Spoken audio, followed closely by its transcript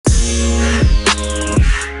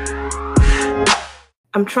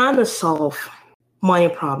I'm trying to solve money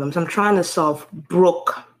problems. I'm trying to solve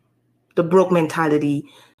the broke mentality,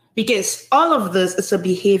 because all of this is a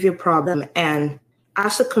behavior problem. And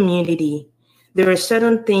as a community, there are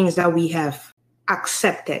certain things that we have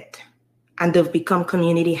accepted and they've become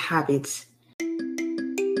community habits.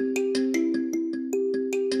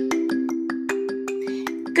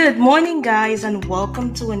 Good morning, guys, and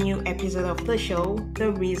welcome to a new episode of the show,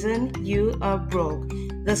 The Reason You Are Broke.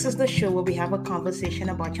 This is the show where we have a conversation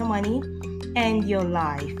about your money and your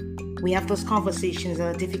life. We have those conversations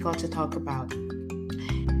that are difficult to talk about.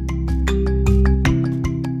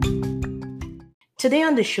 Today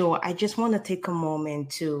on the show, I just want to take a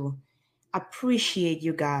moment to appreciate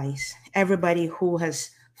you guys, everybody who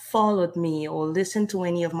has followed me or listened to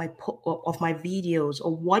any of my videos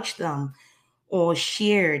or watched them or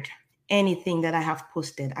shared anything that I have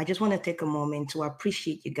posted. I just want to take a moment to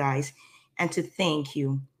appreciate you guys and to thank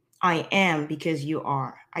you. I am because you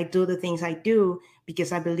are. I do the things I do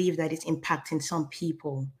because I believe that it's impacting some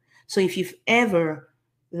people. So if you've ever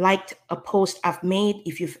liked a post I've made,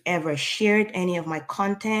 if you've ever shared any of my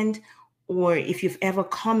content, or if you've ever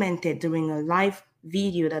commented during a live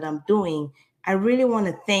video that I'm doing, I really want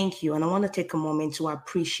to thank you. And I want to take a moment to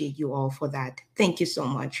appreciate you all for that. Thank you so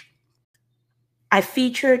much. I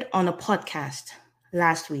featured on a podcast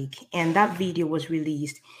last week, and that video was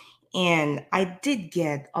released, and I did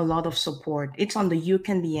get a lot of support. It's on the You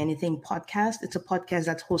Can Be Anything podcast. It's a podcast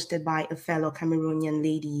that's hosted by a fellow Cameroonian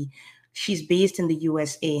lady. She's based in the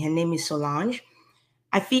USA. Her name is Solange.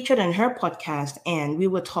 I featured on her podcast, and we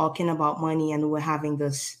were talking about money, and we were having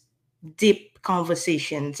this deep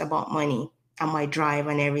conversations about money and my drive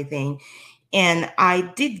and everything. And I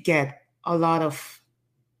did get a lot of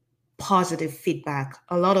positive feedback.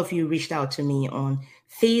 A lot of you reached out to me on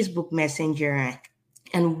Facebook Messenger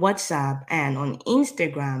and WhatsApp and on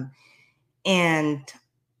Instagram. And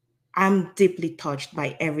I'm deeply touched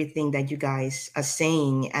by everything that you guys are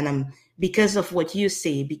saying. And because of what you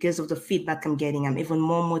say, because of the feedback I'm getting, I'm even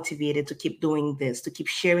more motivated to keep doing this, to keep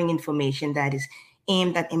sharing information that is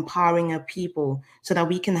aimed at empowering our people so that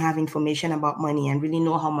we can have information about money and really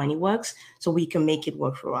know how money works so we can make it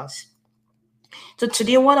work for us. So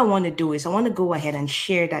today what I want to do is I want to go ahead and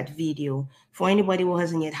share that video. For anybody who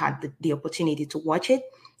hasn't yet had the opportunity to watch it,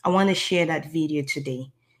 I want to share that video today.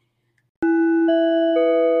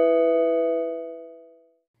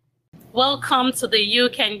 Welcome to the You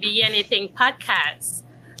Can Be Anything podcast,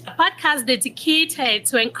 a podcast dedicated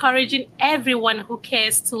to encouraging everyone who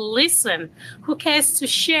cares to listen, who cares to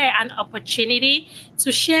share an opportunity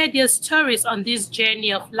to share their stories on this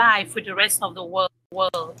journey of life with the rest of the world.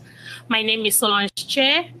 My name is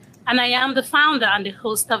Solange, and I am the founder and the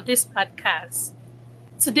host of this podcast.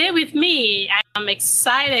 Today with me, I am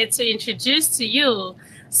excited to introduce to you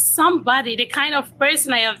somebody, the kind of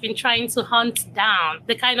person I have been trying to hunt down,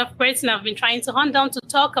 the kind of person I've been trying to hunt down to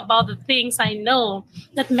talk about the things I know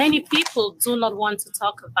that many people do not want to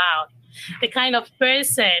talk about, the kind of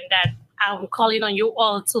person that I'm calling on you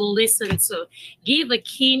all to listen to, give a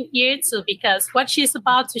keen ear to, because what she's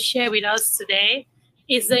about to share with us today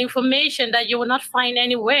is the information that you will not find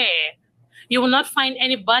anywhere. You will not find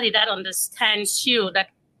anybody that understands you, that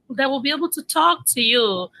will be able to talk to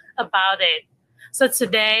you about it. So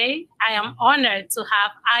today, I am honored to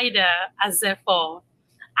have Ida Azefo.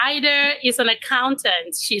 Ida is an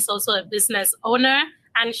accountant. She's also a business owner,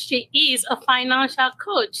 and she is a financial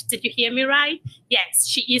coach. Did you hear me right? Yes,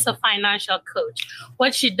 she is a financial coach.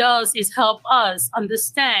 What she does is help us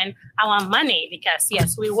understand our money, because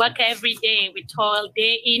yes, we work every day, we toil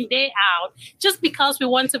day in, day out, just because we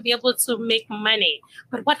want to be able to make money.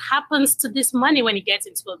 But what happens to this money when it gets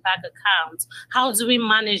into a bank account? How do we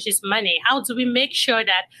manage this money? How do we make sure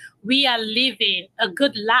that we are living a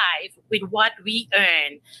good life with what we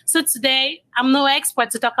earn? So today, I'm no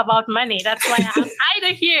expert to talk about money. That's why I have Ida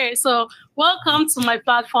here. So welcome to my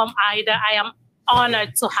platform, Ida. I am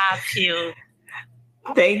honored to have you.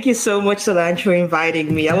 Thank you so much, Solange, for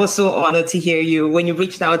inviting me. I was so honored to hear you when you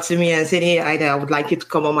reached out to me and said, "Hey, Ida, I would like you to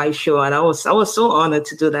come on my show." And I was so honored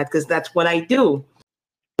to do that, because that's what I do.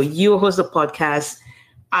 You host a podcast,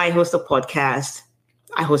 I host a podcast,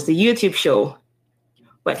 I host a YouTube show.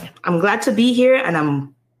 But I'm glad to be here, and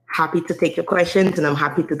I'm happy to take your questions, and I'm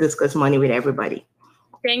happy to discuss money with everybody.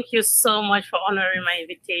 Thank you so much for honoring my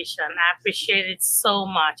invitation. I appreciate it so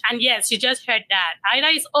much. And yes, you just heard that. Ida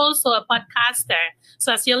is also a podcaster.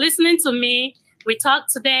 So as you're listening to me, we talk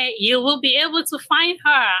today, you will be able to find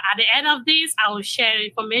her. At the end of this, I will share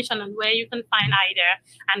information on where you can find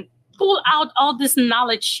Ida and pull out all this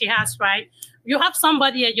knowledge she has, right? you have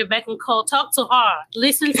somebody at your beck and call, talk to her,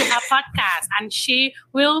 listen to her podcast, and she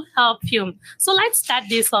will help you. So let's start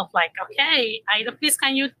this off like, okay, Ida, please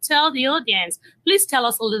can you tell the audience, please tell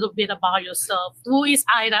us a little bit about yourself. Who is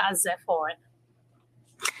Ida Azeford?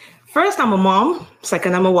 First, I'm a mom.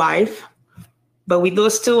 Second, I'm a wife. But with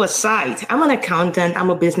those two aside, I'm an accountant, I'm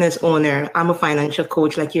a business owner, I'm a financial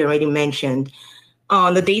coach, like you already mentioned.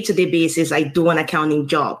 On a day-to-day basis, I do an accounting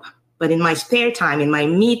job. But in my spare time, in my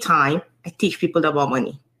me time, I teach people about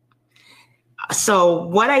money. So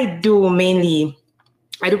what I do mainly,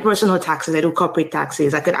 I do personal taxes, I do corporate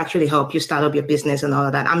taxes. I could actually help you start up your business and all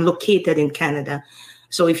of that. I'm located in Canada.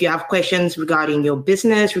 So if you have questions regarding your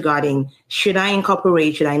business, regarding should I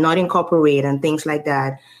incorporate, should I not incorporate, and things like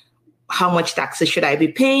that, how much taxes should I be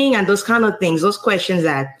paying, and those kind of things, those questions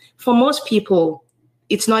that for most people,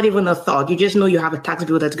 it's not even a thought. You just know you have a tax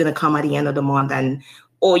bill that's going to come at the end of the month,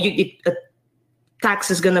 or a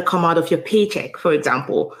tax is going to come out of your paycheck, for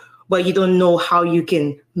example, but you don't know how you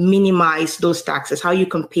can minimize those taxes, how you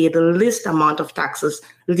can pay the least amount of taxes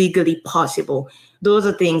legally possible. Those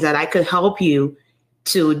are things that I could help you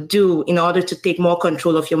to do in order to take more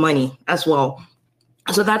control of your money as well.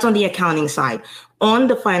 So that's on the accounting side. On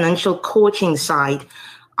the financial coaching side,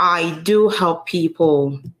 I do help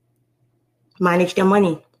people manage their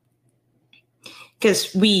money,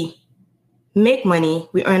 because we make money,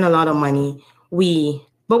 we earn a lot of money,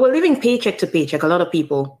 but we're living paycheck to paycheck. A lot of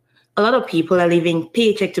people are living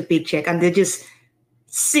paycheck to paycheck, and they're just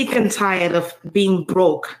sick and tired of being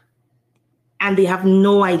broke, and they have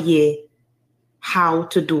no idea how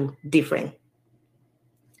to do different.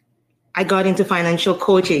 I got into financial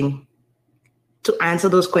coaching to answer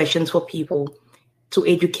those questions for people, to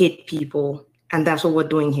educate people, and that's what we're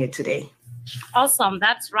doing here today. Awesome.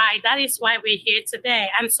 That's right. That is why we're here today.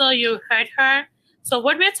 And so you heard her. So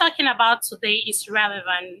what we're talking about today is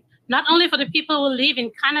relevant, not only for the people who live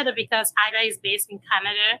in Canada, because Ida is based in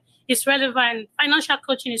Canada. It's relevant. Financial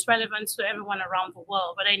coaching is relevant to everyone around the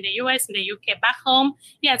world, whether in the US, in the UK, back home.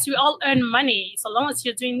 Yes, we all earn money. So long as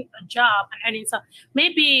you're doing a job and earning some,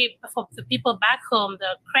 maybe for the people back home,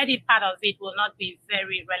 the credit part of it will not be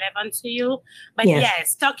very relevant to you. But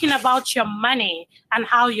yes, talking about your money and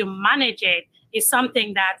how you manage it is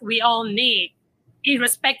something that we all need,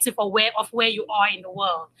 irrespective of where you are in the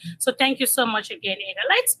world. So thank you so much again, Ada.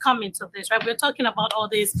 Let's come into this, right? We're talking about all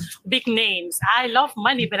these big names. I love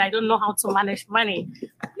money, but I don't know how to manage money.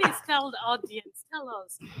 Please tell the audience, tell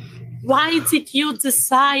us, why did you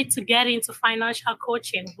decide to get into financial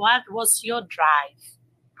coaching? What was your drive?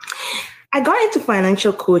 I got into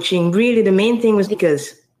financial coaching, really the main thing was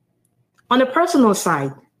because on a personal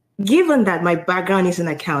side, given that my background is in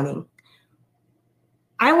accounting,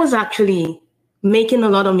 I was actually making a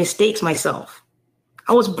lot of mistakes myself.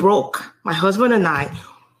 I was broke. My husband and I,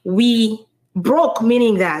 we broke,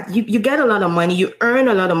 meaning that you get a lot of money, you earn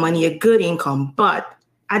a lot of money, a good income, but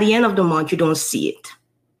at the end of the month, you don't see it.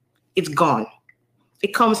 It's gone.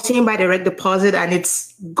 It comes in by direct deposit and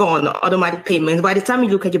it's gone, automatic payments. By the time you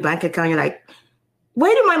look at your bank account, you're like,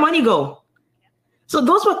 where did my money go? So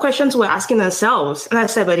those were questions we're asking ourselves. And I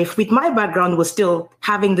said, but if with my background, we're still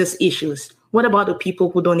having these issues, what about the people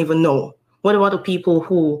who don't even know? What about the people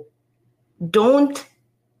who don't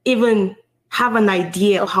even have an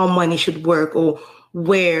idea of how money should work or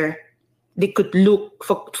where they could look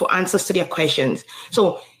for answers to their questions?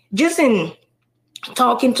 So just in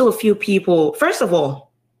talking to a few people, first of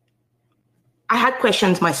all, I had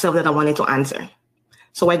questions myself that I wanted to answer.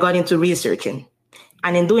 So I got into researching.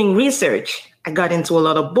 And in doing research, I got into a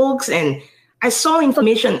lot of books and I saw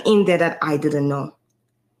information in there that I didn't know.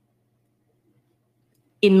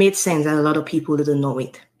 It made sense that a lot of people didn't know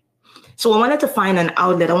it. So I wanted to find an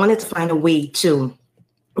outlet. I wanted to find a way to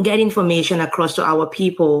get information across to our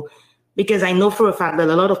people, because I know for a fact that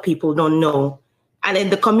a lot of people don't know. And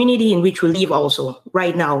in the community in which we live also,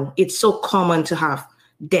 right now, it's so common to have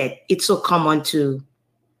debt. It's so common to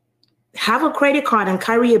have a credit card and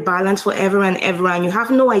carry a balance forever and ever. And you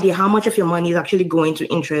have no idea how much of your money is actually going to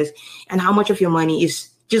interest and how much of your money is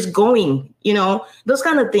just going, those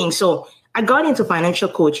kind of things. So I got into financial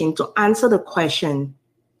coaching to answer the question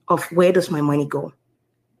of where does my money go?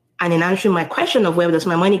 And in answering my question of where does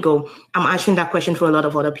my money go, I'm answering that question for a lot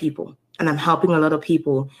of other people. And I'm helping a lot of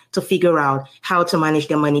people to figure out how to manage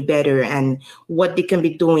their money better and what they can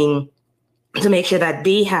be doing to make sure that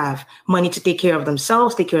they have money to take care of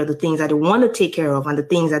themselves, take care of the things that they want to take care of, and the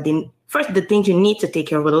things that the things you need to take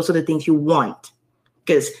care of, but also the things you want.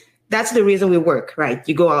 Because that's the reason we work, right?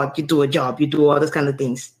 You go out, you do a job, you do all those kind of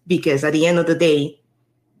things, because at the end of the day,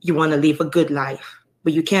 you want to live a good life,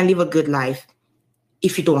 but you can't live a good life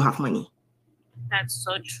if you don't have money. That's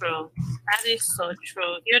so true. That is so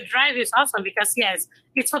true. Your drive is awesome because, yes,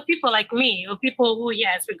 it's for people like me, or people who,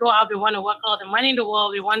 yes, we go out, we want to work all the money in the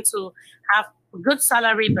world, we want to have a good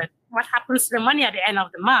salary, but what happens to the money at the end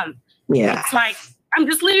of the month? Yeah. It's like, I'm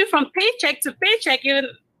just living from paycheck to paycheck, even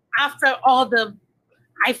after all the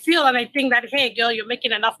I feel and I think that, hey, girl, you're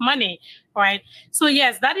making enough money, right? So,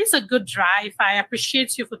 yes, that is a good drive. I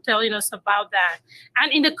appreciate you for telling us about that.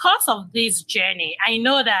 And in the course of this journey, I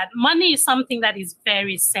know that money is something that is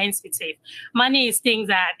very sensitive. Money is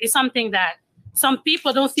something that some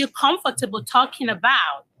people don't feel comfortable talking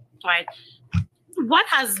about, right? What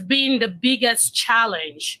has been the biggest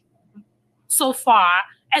challenge so far,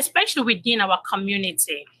 especially within our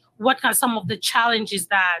community? What are some of the challenges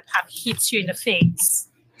that have hit you in the face?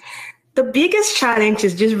 The biggest challenge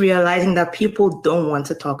is just realizing that people don't want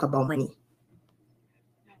to talk about money.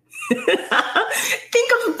 Think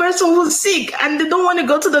of a person who's sick and they don't want to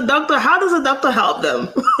go to the doctor. How does the doctor help them,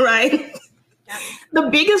 right? Yeah. The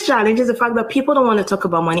biggest challenge is the fact that people don't want to talk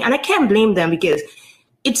about money. And I can't blame them because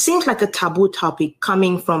it seems like a taboo topic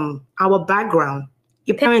coming from our background.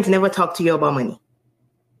 Your parents never talk to you about money.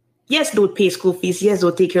 Yes, they would pay school fees. Yes, they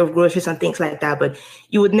would take care of groceries and things like that. But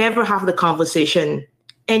you would never have any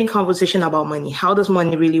conversation about money. How does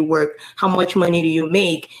money really work? How much money do you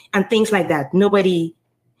make? And things like that. Nobody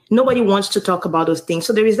wants to talk about those things.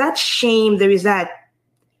 So there is that shame. There is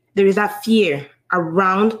that fear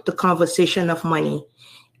around the conversation of money.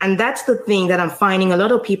 And that's the thing that I'm finding. A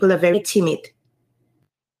lot of people are very timid.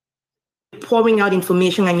 You're pouring out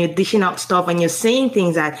information and you're dishing out stuff and you're saying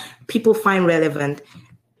things that people find relevant.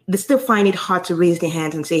 They still find it hard to raise their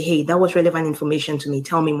hands and say, hey, that was relevant information to me.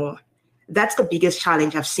 Tell me more. That's the biggest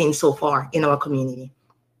challenge I've seen so far in our community.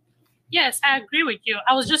 Yes, I agree with you.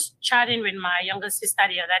 I was just chatting with my younger sister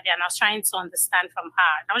the other day and I was trying to understand from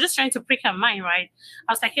her. I was just trying to prick her mind, right?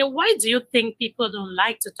 I was like, hey, why do you think people don't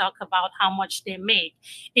like to talk about how much they make?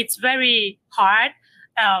 It's very hard.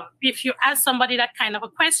 If you ask somebody that kind of a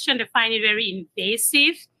question, they find it very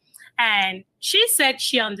invasive. And she said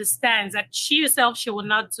she understands that she herself, she will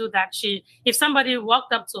not do that. If somebody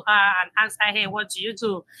walked up to her and asked her, hey, what do you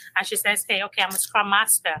do? And she says, hey, okay, I'm a Scrum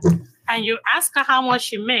Master. And you ask her how much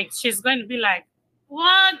she makes, she's going to be like,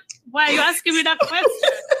 what? Why are you asking me that question?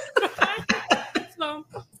 So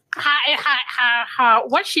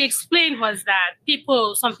what she explained was that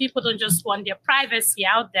some people don't just want their privacy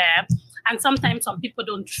out there. And sometimes some people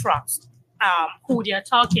don't trust who they're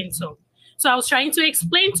talking to. So I was trying to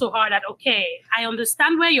explain to her that, okay, I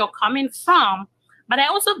understand where you're coming from, but I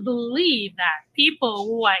also believe that people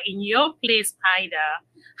who are in your place either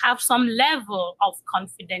have some level of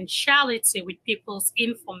confidentiality with people's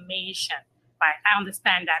information. Right? I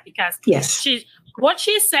understand that because yes. What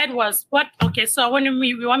she said was, so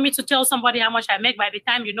you want me to tell somebody how much I make by the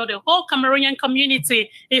time you know the whole Cameroonian community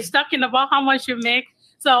is talking about how much you make.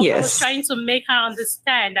 So yes. I was trying to make her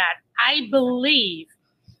understand that I believe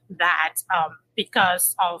that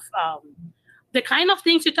because of the kind of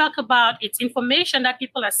things you talk about, it's information that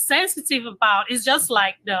people are sensitive about. It's just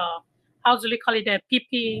like the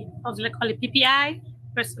PPI,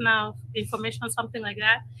 personal information, something like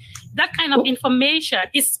that. That kind of information I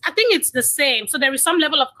think it's the same. So there is some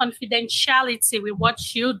level of confidentiality with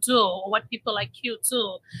what you do or what people like you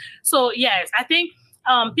do. So yes, I think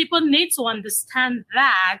people need to understand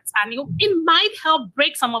that, and it might help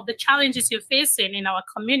break some of the challenges you're facing in our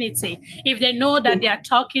community if they know that they are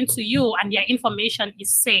talking to you and their information is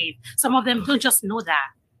safe. Some of them don't just know that.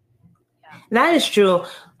 Yeah. That is true.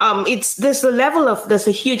 There's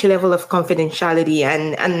a huge level of confidentiality,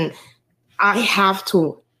 and I have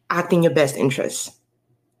to act in your best interest.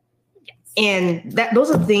 And those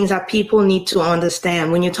are things that people need to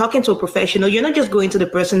understand. When you're talking to a professional, you're not just going to the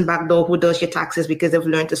person back door who does your taxes because they've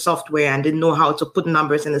learned the software and they know how to put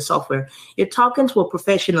numbers in the software. You're talking to a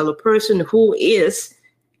professional, a person who is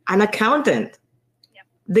an accountant. Yep.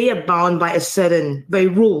 They are bound by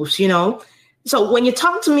rules, So when you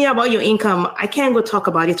talk to me about your income, I can't go talk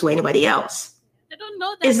about it to anybody else. They don't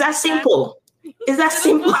know that. It's that simple. It's that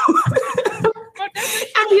simple.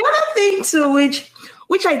 And the other thing too,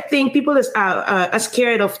 which I think people are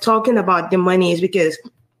scared of talking about the money is because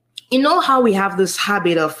you know how we have this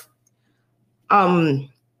habit of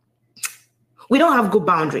we don't have good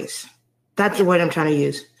boundaries. That's the word I'm trying to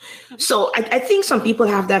use. So I think some people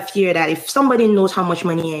have that fear that if somebody knows how much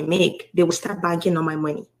money I make, they will start banking on my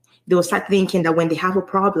money. They will start thinking that when they have a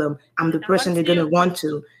problem, I'm the person they're going to want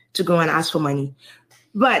to go and ask for money.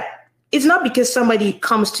 But it's not because somebody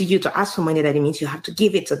comes to you to ask for money that it means you have to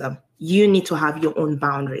give it to them. You need to have your own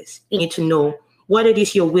boundaries. You need to know what it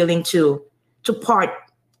is you're willing to part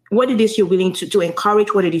what it is you're willing to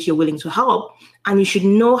encourage, what it is you're willing to help. And you should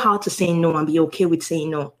know how to say no and be okay with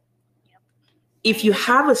saying no. If you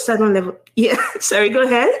have a certain level, yeah, sorry, go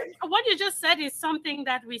ahead. What you just said is something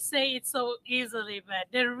that we say it so easily, but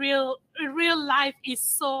the real life is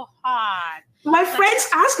so hard. My friends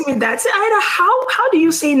ask me that. Say, Ida, how do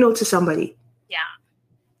you say no to somebody? Yeah.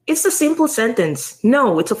 It's a simple sentence.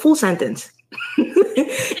 No, it's a full sentence.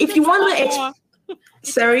 If you want to,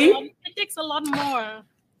 sorry? It takes a lot more.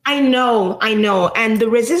 I know. And the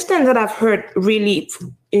resistance that I've heard really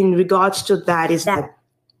in regards to that is that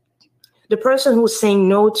the person who's saying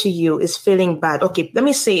no to you is feeling bad. Okay, let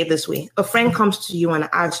me say it this way. A friend comes to you and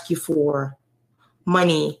asks you for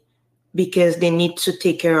money because they need to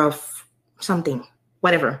take care of something,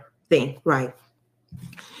 whatever thing, right?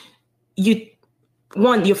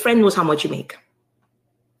 Your friend knows how much you make.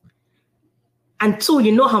 And two,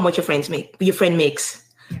 you know how much your friend makes.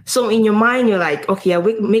 So in your mind, you're like, okay, I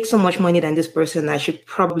make so much money than this person. I should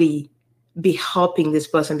probably be helping this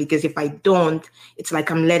person, because if I don't, it's like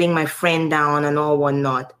I'm letting my friend down and all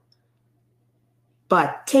whatnot.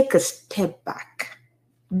 But take a step back.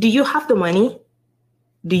 Do you have the money?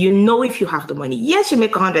 Do you know if you have the money? Yes, you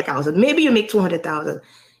make 100,000. Maybe you make 200,000.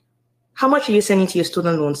 How much are you sending to your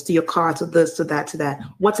student loans, to your car, to this, to that, to that?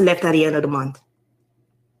 What's left at the end of the month?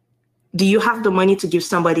 Do you have the money to give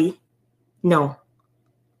somebody? No.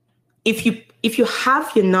 If you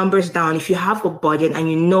have your numbers down, if you have a budget and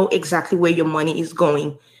you know exactly where your money is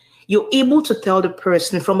going, you're able to tell the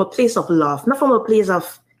person from a place of love, not from a place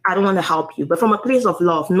of, I don't want to help you, but from a place of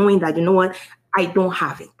love, knowing that, you know what, I don't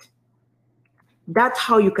have it. That's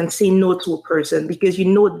how you can say no to a person, because you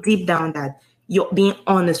know deep down that you're being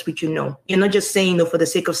honest with You're not just saying no for the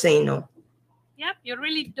sake of saying no. Yep, you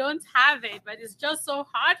really don't have it, but it's just so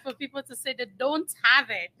hard for people to say they don't have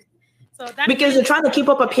it. So that because they're trying to keep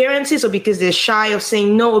up appearances, or because they're shy of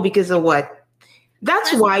saying no, or because of what?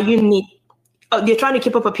 That's why you need, they're trying to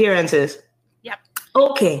keep up appearances. Yep.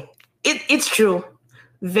 Okay, it's true.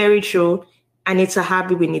 Very true. And it's a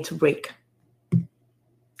habit we need to break.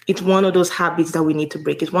 It's one of those habits that we need to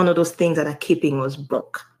break. It's one of those things that are keeping us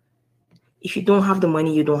broke. If you don't have the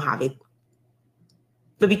money, you don't have it.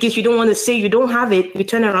 But because you don't want to say you don't have it, you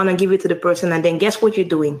turn around and give it to the person. And then guess what you're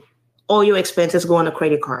doing? All your expenses go on a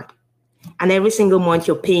credit card. And every single month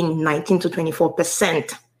you're paying 19 to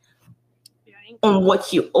 24% on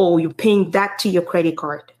what you owe. You're paying that to your credit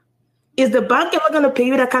card. Is the bank ever going to pay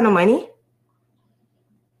you that kind of money?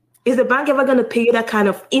 Is the bank ever going to pay you that kind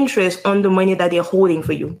of interest on the money that they're holding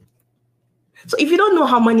for you? So if you don't know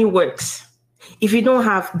how money works, if you don't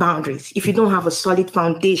have boundaries, if you don't have a solid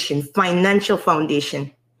foundation, financial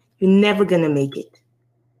foundation, you're never going to make it.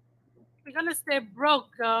 We're going to stay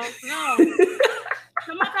broke, girl. No.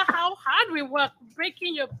 No matter how hard we work,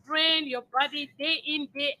 breaking your brain, your body, day in,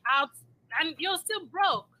 day out, and you're still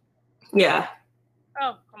broke. Yeah.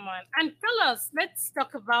 Oh, come on. And tell us, let's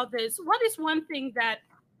talk about this. What is one thing that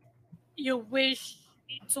you wish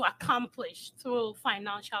to accomplish through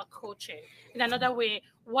financial coaching? In another way,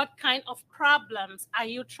 what kind of problems are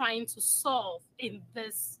you trying to solve in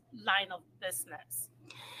this line of business?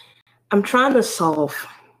 I'm trying to solve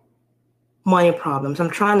money problems. I'm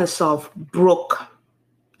trying to solve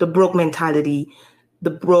the broke mentality,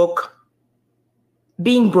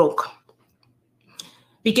 being broke.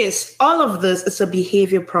 Because all of this is a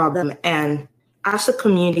behavior problem. And as a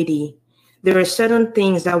community, there are certain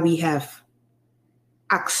things that we have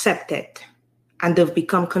accepted and they've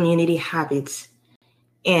become community habits.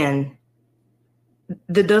 And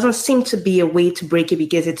there doesn't seem to be a way to break it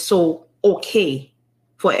because it's so okay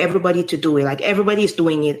for everybody to do it. Like everybody is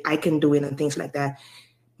doing it, I can do it and things like that.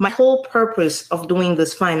 My whole purpose of doing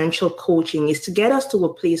this financial coaching is to get us to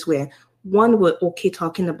a place where, one, we're okay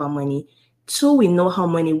talking about money. Two, we know how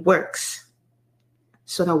money works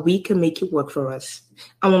so that we can make it work for us.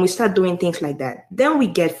 And when we start doing things like that, then we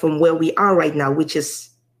get from where we are right now, which is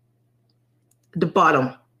the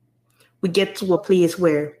bottom. We get to a place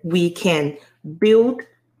where we can build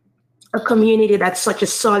a community that's such a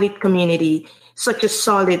solid community, such a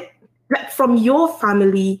solid, like from your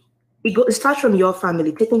family. It starts from your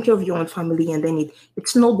family, taking care of your own family, and then it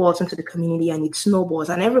snowballs into the community, and it snowballs.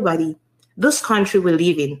 And everybody, this country we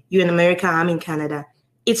live in, you're in America, I'm in Canada,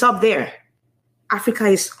 it's up there. Africa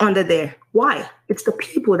is under there. Why? It's the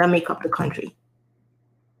people that make up the country.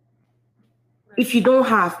 If you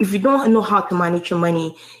don't know how to manage your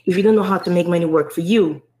money, if you don't know how to make money work for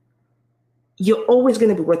you, you're always going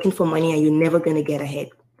to be working for money and you're never going to get ahead.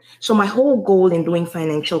 So my whole goal in doing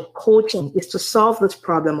financial coaching is to solve this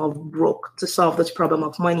problem of broke, to solve this problem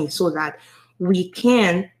of money, so that we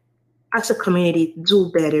can, as a community,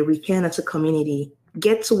 do better. We can, as a community,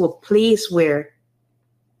 get to a place where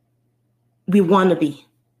we want to be.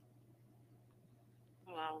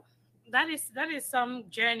 Wow, that is some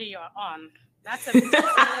journey you're on. That's a very long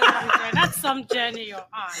journey. That's some journey you're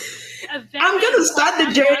on. I'm going to start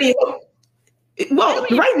the journey. Well,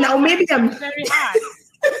 Very right now, maybe important, very hard.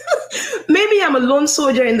 maybe I'm a lone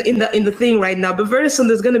soldier in the thing right now, but very soon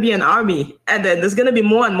there's going to be an army, and then there's going to be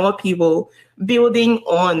more and more people building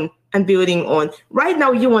on and building on. Right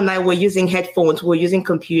now, you and I were using headphones, we're using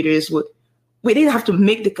computers. We didn't have to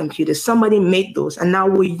make the computers. Somebody made those, and now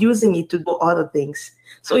we're using it to do other things.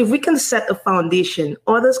 So if we can set a foundation,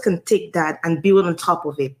 others can take that and build on top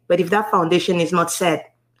of it. But if that foundation is not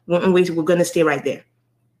set, we're going to stay right there.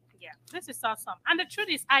 Yeah, this is awesome. And the truth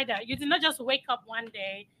is, Ida, you did not just wake up one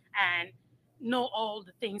day and know all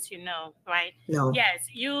the things you know, right? No. Yes,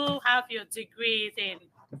 you have your degrees in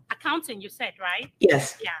accounting, you said, right?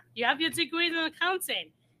 Yes. Yeah, you have your degrees in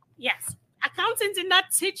accounting. Yes. Accounting did not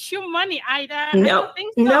teach you money, Ida. No. I don't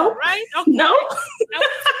think so, No. Right? Okay. No.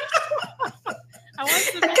 I want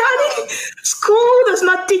to Accounting, school does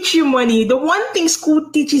not teach you money. The one thing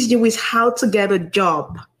school teaches you is how to get a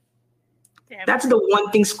job. Damn. That's the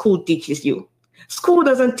one thing school teaches you. School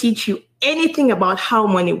doesn't teach you anything about how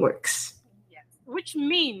money works. Yes. Which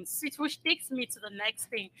takes me to the next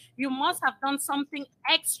thing. You must have done something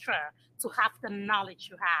extra to have the knowledge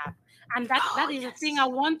you have. And that is the thing I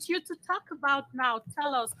want you to talk about now.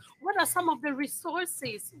 Tell us, what are some of the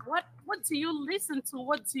resources? What do you listen to?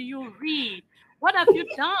 What do you read? What have you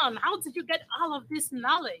done? How did you get all of this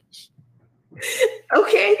knowledge?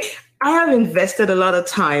 Okay, I have invested a lot of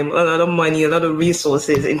time, a lot of money, a lot of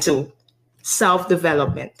resources into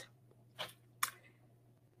self-development.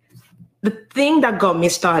 The thing that got me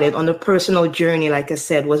started on a personal journey, like I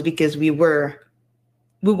said, was because we were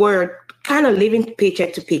kind of living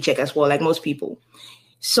paycheck to paycheck as well, like most people.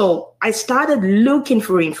 So I started looking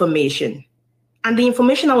for information. And the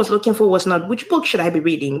information I was looking for was not, which book should I be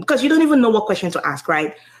reading? Because you don't even know what question to ask,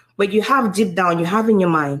 right? But you have deep down, you have in your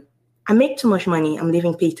mind, I make too much money. I'm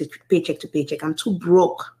living paycheck to paycheck. I'm too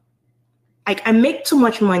broke. Like, I make too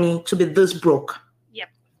much money to be this broke. Yep.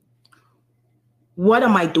 What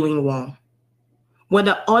am I doing wrong? What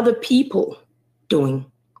are other people doing?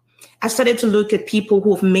 I started to look at people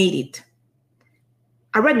who have made it.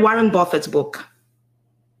 I read Warren Buffett's book.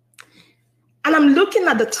 And I'm looking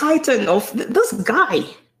at the title of this guy.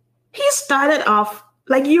 He started off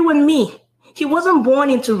like you and me. He wasn't born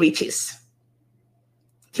into riches.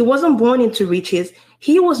 He wasn't born into riches.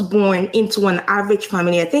 He was born into an average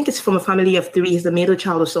family. I think it's from a family of 3. He's the middle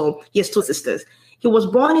child or so. He has 2 sisters. He was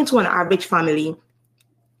born into an average family.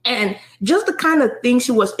 And just the kind of things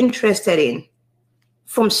he was interested in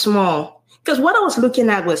from small. Because what I was looking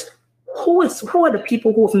at was, who are the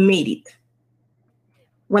people who have made it?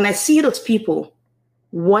 When I see those people,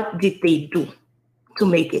 what did they do to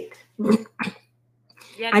make it?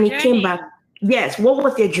 And he came back. Yes, what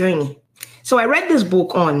was their journey? So I read this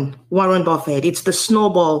book on Warren Buffett. It's The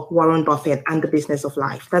Snowball, Warren Buffett and the Business of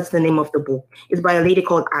Life. That's the name of the book. It's by a lady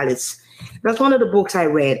called Alice. That's one of the books I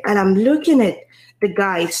read. And I'm looking at the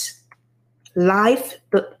guy's life,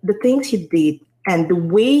 the things he did, and the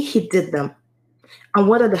way he did them. And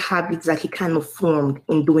what are the habits that he kind of formed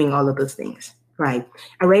in doing all of those things, right?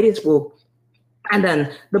 I read his book. And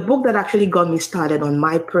then the book that actually got me started on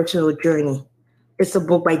my personal journey is a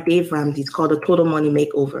book by Dave Ramsey. It's called The Total Money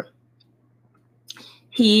Makeover.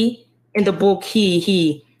 In the book,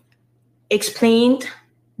 he explained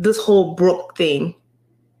this whole broke thing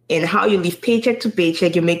and how you live paycheck to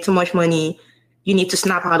paycheck. You make too much money. You need to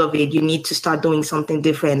snap out of it. You need to start doing something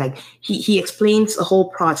different. Like he explains the whole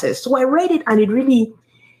process. So I read it, and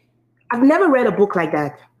I've never read a book like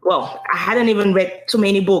that. Well, I hadn't even read too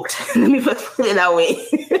many books. Let me put it that way.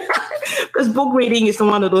 Because book reading is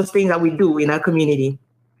one of those things that we do in our community.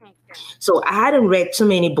 Okay. So I hadn't read too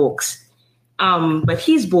many books. But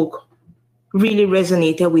his book really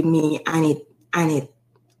resonated with me, and it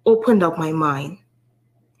opened up my mind.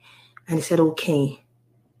 And I said, okay,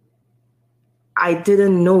 I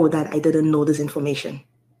didn't know that I didn't know this information.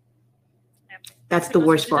 Yep. That's the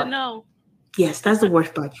worst part. Know. Yes, that's the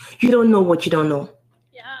worst part. You don't know what you don't know.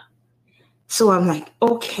 Yeah. So I'm like,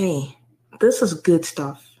 okay, this is good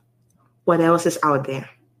stuff. What else is out there?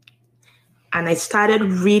 And I started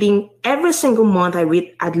reading every single month. I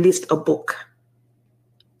read at least a book.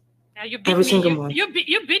 Now you beat single month. You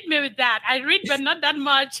beat me with that. I read, but not that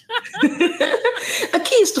much. The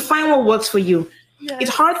key is to find what works for you. Yes.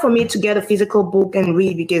 It's hard for me to get a physical book and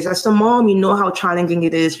read because as a mom, you know how challenging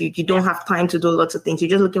it is. You don't have time to do lots of things. You're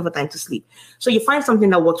just looking for time to sleep. So you find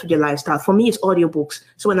something that works with your lifestyle. For me, it's audiobooks.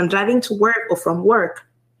 So when I'm driving to work or from work,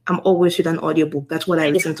 I'm always with an audiobook. That's what I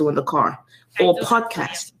listen to in the car, or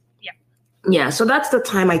podcast. Yeah. So that's the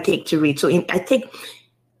time I take to read. So I take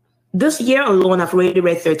this year alone, I've already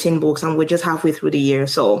read 13 books, and we're just halfway through the year.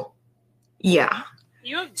 So yeah.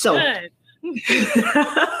 You're good.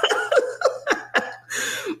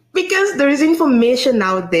 Because there is information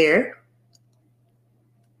out there.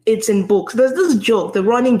 It's in books. There's this joke, the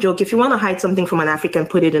running joke. If you want to hide something from an African,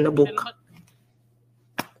 put it in a book.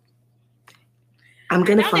 I'm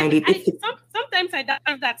going to find it. Sometimes I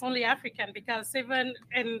doubt that's only African, because even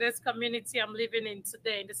in this community I'm living in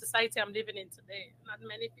today, in the society I'm living in today, not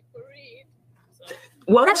many people read. So.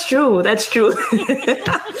 Well, that's true. That's true.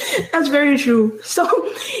 That's very true. So,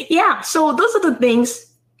 yeah. So those are the things.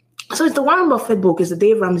 So it's the Warren Buffett book, it's the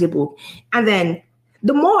Dave Ramsey book. And then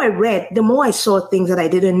the more I read, the more I saw things that I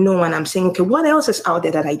didn't know. And I'm saying, okay, what else is out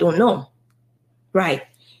there that I don't know? Right.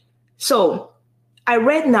 So I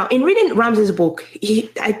read now, in reading Ramsey's book,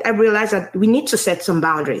 I realized that we need to set some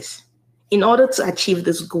boundaries. In order to achieve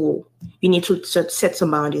this goal, you need to set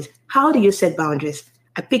some boundaries. How do you set boundaries?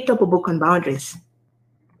 I picked up a book on boundaries.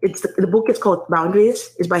 The book is called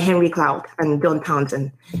Boundaries. It's by Henry Cloud and John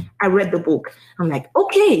Townsend. I read the book. I'm like,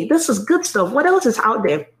 okay, this is good stuff. What else is out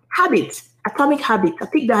there? Habits, Atomic Habits. I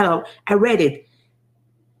picked that up. I read it.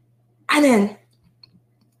 And then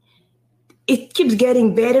it keeps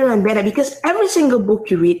getting better and better, because every single book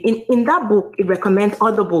you read, in that book, it recommends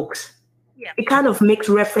other books. Yeah. It kind of makes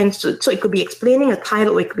reference to, so it could be explaining a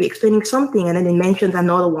title, or it could be explaining something, and then it mentions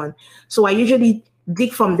another one. So I usually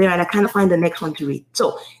dig from there and I kind of find the next one to read.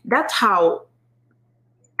 So that's how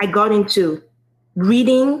I got into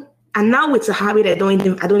reading. And now it's a habit I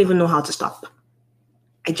don't even know how to stop.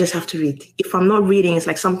 I just have to read. If I'm not reading, it's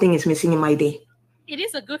like something is missing in my day. It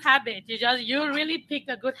is a good habit. You really picked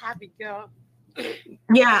a good habit, girl.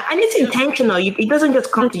 Yeah, and it's intentional. It doesn't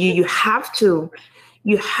just come to you. You have to.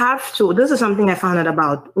 This is something I found out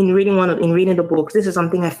about in reading the books. This is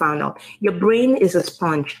something I found out. Your brain is a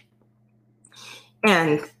sponge,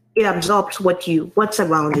 and it absorbs what's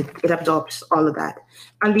around it. It absorbs all of that.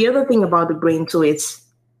 And the other thing about the brain too, it's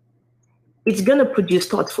gonna produce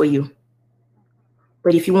thoughts for you.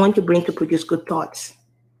 But if you want your brain to produce good thoughts,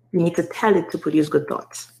 you need to tell it to produce good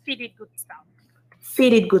thoughts. Feed it good stuff.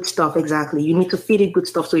 Feed it good stuff, exactly. You need to feed it good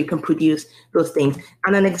stuff so it can produce those things.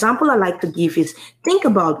 And an example I like to give is, think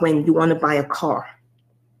about when you want to buy a car.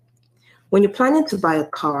 When you're planning to buy a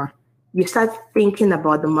car, you start thinking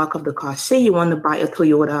about the mark of the car. Say you want to buy a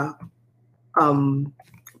Toyota,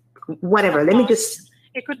 whatever.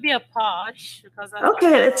 It could be a Porsche.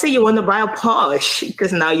 Okay, let's say you want to buy a Porsche,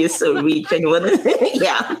 because now you're so rich and you want to,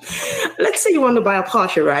 yeah. Let's say you want to buy a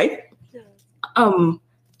Porsche, right? Yeah.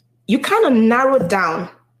 You kind of narrow down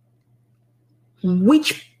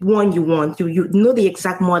which one you want. You know the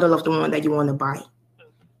exact model of the one that you want to buy.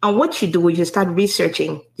 And what you do is you start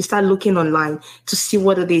researching, you start looking online to see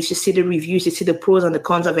what it is. You see the reviews, you see the pros and the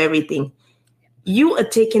cons of everything. You are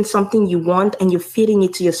taking something you want and you're feeding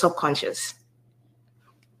it to your subconscious.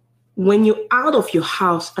 When you're out of your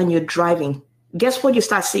house and you're driving, guess what you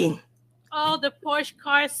start seeing? Oh, the Porsche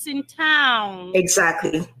cars in town.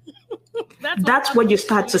 Exactly. That's what you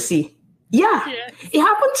start to see. Yeah, yes. It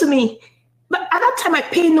happened to me. But at that time, I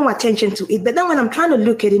paid no attention to it. But then when I'm trying to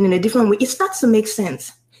look at it in a different way, it starts to make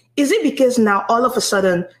sense. Is it because now all of a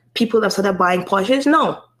sudden people have started buying Porsches?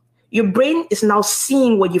 No. Your brain is now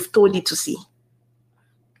seeing what you've told it to see.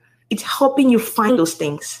 It's helping you find those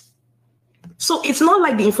things. So it's not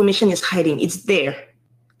like the information is hiding. It's there.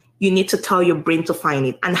 You need to tell your brain to find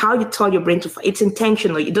it. And how you tell your brain to find it, it's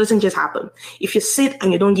intentional. It doesn't just happen. If you sit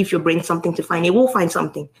and you don't give your brain something to find, it will find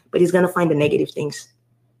something, but it's going to find the negative things.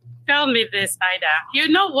 Tell me this, Ida. You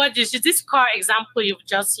know what? This car example you've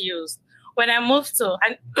just used. When I moved to,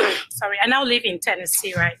 I now live in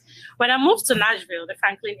Tennessee, right? When I moved to Nashville, the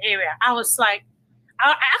Franklin area, I was like,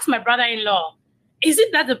 I asked my brother-in-law, is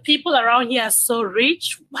it that the people around here are so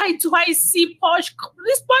rich? Why do I see Porsche?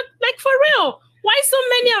 Like for real? Why so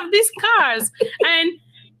many of these cars? And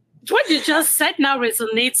what you just said now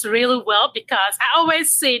resonates really well, because I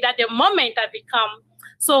always say that the moment I become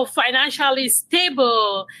so financially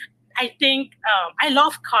stable, I think I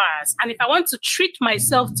love cars. And if I want to treat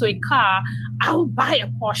myself to a car, I will buy a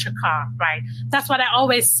Porsche car, right? That's what I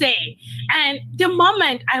always say. And the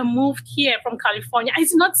moment I moved here from California, I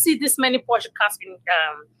did not see this many Porsche cars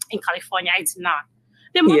in California. I did not.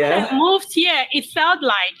 The moment I moved here, it felt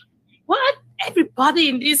like, what? Everybody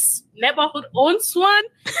in this neighborhood owns one?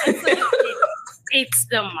 And so it's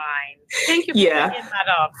the mind. Thank you for bringing that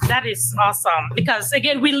up. That is awesome. Because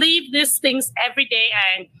again, we live these things every day,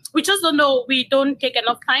 and we just don't know. We don't take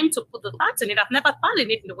enough time to put the thoughts in it. I've never thought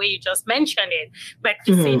in it in the way you just mentioned it. But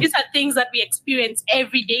you see, these are things that we experience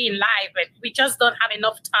every day in life, but we just don't have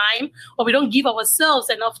enough time, or we don't give ourselves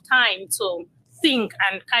enough time to think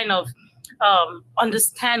and kind of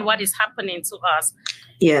understand what is happening to us.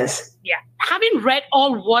 Yes. Yeah. Having read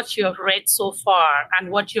all what you have read so far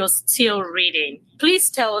and what you're still reading,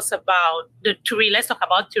 please tell us about the three. Let's talk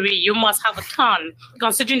about three. You must have a ton,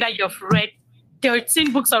 considering that you've read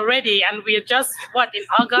 13 books already, and we're just, in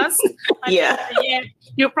August? Yeah.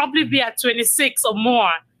 You'll probably be at 26 or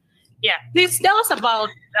more. Yeah. Please tell us about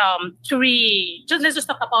three. Let's just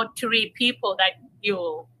talk about three people that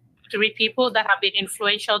have been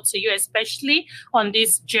influential to you, especially on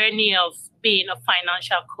this journey of being a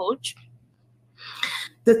financial coach.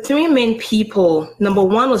 The three main people, number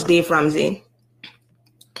one was Dave Ramsey,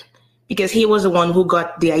 because he was the one who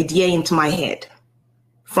got the idea into my head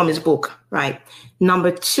from his book, right? Number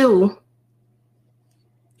two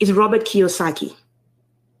is Robert Kiyosaki,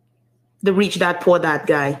 the Rich Dad Poor Dad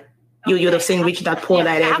guy. Okay. You'd have seen Rich Dad Poor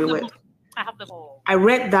Dad everywhere. I have the book. I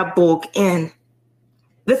read that book, and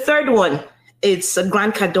the third one, it's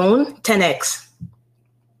Grant Cardone, 10X.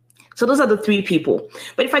 So those are the three people.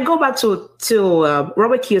 But if I go back to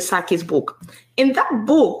Robert Kiyosaki's book, in that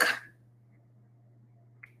book,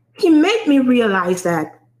 he made me realize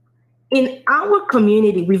that in our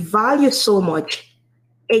community, we value so much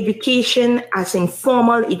education as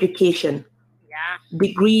informal education,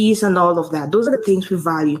 degrees and all of that. Those are the things we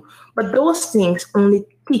value. But those things only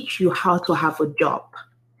teach you how to have a job.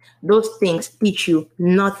 Those things teach you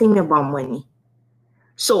nothing about money.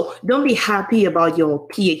 So don't be happy about your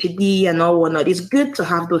PhD and all whatnot. It's good to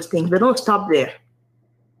have those things, but don't stop there.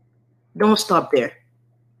 Don't stop there.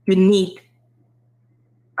 You need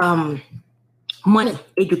money,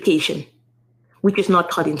 education, which is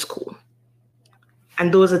not taught in school.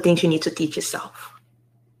 And those are things you need to teach yourself.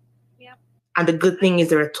 Yep. And the good thing is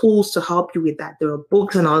there are tools to help you with that. There are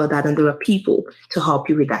books and all of that, and there are people to help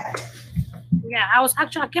you with that. Yeah,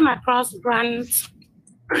 I came across Grant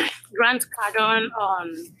Cardone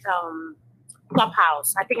on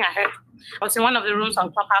Clubhouse. I think I was in one of the rooms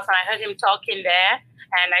on Clubhouse, and I heard him talking there,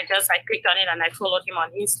 and I clicked on it and I followed him on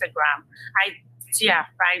Instagram.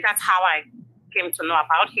 That's how I came to know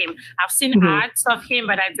about him. I've seen ads of him,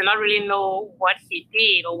 but I do not really know what he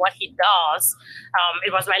did or what he does.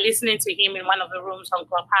 It was by listening to him in one of the rooms on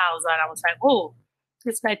Clubhouse, and I was like, oh,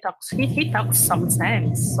 this guy talks, he talks some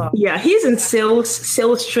sense. So. Yeah, he's in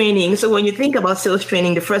sales training. So when you think about sales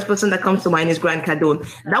training, the first person that comes to mind is Grant Cardone.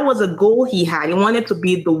 That was a goal he had. He wanted to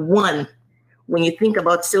be the one. When you think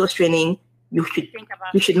about sales training, you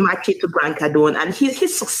should match it to Grant Cardone. And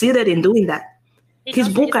he's succeeded in doing that. His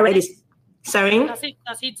book already is... Sorry?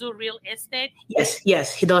 Does he do real estate?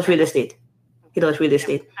 Yes, he does real estate. But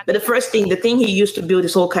the thing he used to build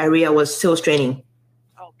his whole career was sales training.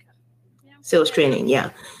 Sales training, yeah.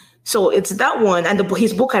 So it's that one, and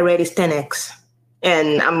his book I read is 10X,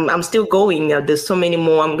 and I'm still going. There's so many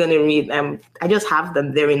more I'm gonna read. I just have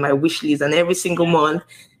them there in my wish list, and every single month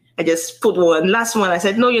I just put one. Last one I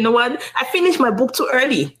said, no, you know what? I finished my book too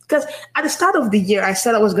early, because at the start of the year I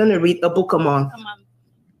said I was gonna read a book a month.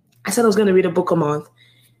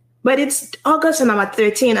 But it's August and I'm at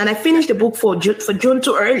 13, and I finished the book for June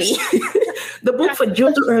too early. The book for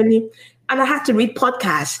June too early. And I had to read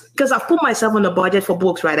podcasts because I've put myself on a budget for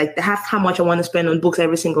books, right? I have how much I want to spend on books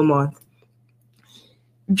every single month.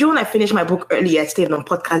 June, I finished my book early. I stayed on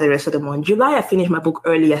podcast the rest of the month. July, I finished my book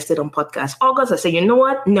early. I stayed on podcast. August, I said, you know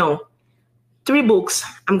what? No. 3 books.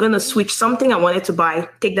 I'm going to switch something I wanted to buy.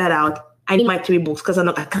 Take that out. I need my 3 books because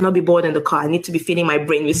I cannot be bored in the car. I need to be feeding my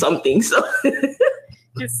brain with something. So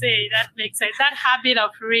you see, that makes sense. That habit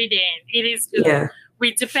of reading, it is good. Yeah.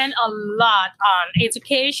 We depend a lot on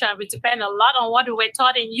education. We depend a lot on what we were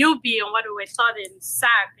taught in UB and what we were taught in SAC,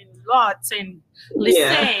 in LOTS, in Lycée.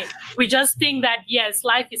 Yeah. We just think that, yes,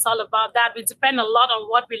 life is all about that. We depend a lot on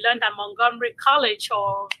what we learned at Montgomery College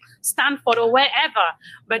or Stanford or wherever.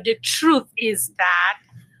 But the truth is that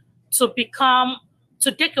to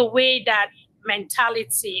take away that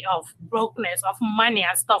mentality of brokenness, of money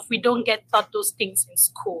and stuff, we don't get taught those things in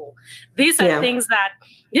school. These are things that,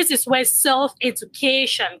 this is where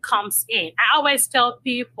self-education comes in. I always tell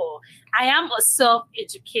people, I am a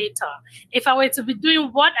self-educator. If I were to be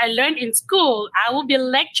doing what I learned in school, I will be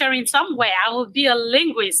lecturing somewhere. I will be a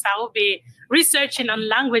linguist. I will be researching on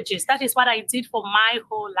languages. That is what I did for my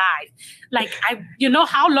whole life. Like, you know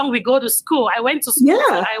how long we go to school? I went to school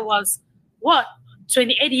till I was,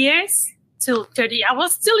 28 years? Till 30. I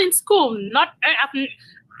was still in school. I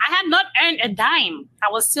had not earned a dime. I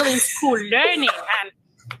was still in school learning. And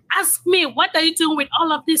Ask me, what are you doing with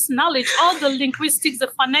all of this knowledge, all the linguistics, the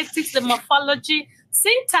phonetics, the morphology,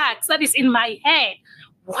 syntax that is in my head?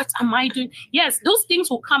 What am I doing? Yes, those things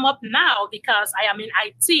will come up now because I am in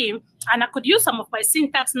IT and I could use some of my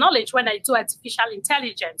syntax knowledge when I do artificial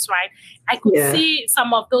intelligence, right? I could see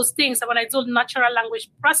some of those things when I do natural language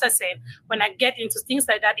processing, when I get into things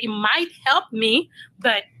like that, it might help me,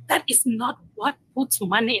 but that is not what puts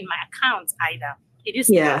money in my account either. It is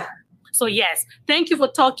not. So yes, thank you for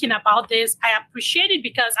talking about this. I appreciate it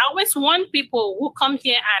because I always want people who come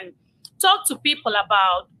here and talk to people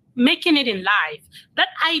about making it in life. That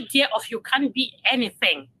idea of you can be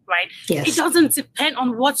anything, right? Yes. It doesn't depend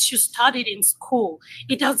on what you studied in school.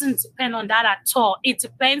 It doesn't depend on that at all. It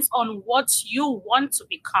depends on what you want to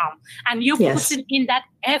become. And you putting in that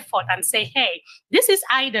effort and say, hey, this is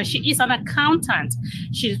Ida. She is an accountant.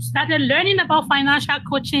 She started learning about financial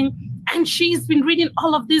coaching. And she's been reading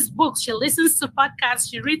all of these books. She listens to podcasts.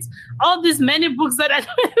 She reads all these many books that I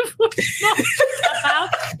don't even know about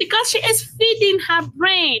because she is feeding her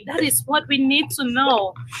brain. That is what we need to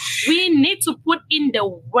know. We need to put in the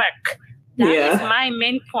work. That is my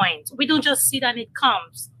main point. We don't just sit and it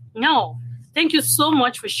comes. No. Thank you so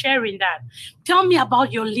much for sharing that. Tell me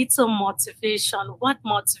about your little motivation. What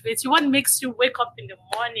motivates you? What makes you wake up in the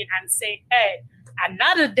morning and say, hey,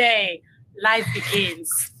 another day, life begins?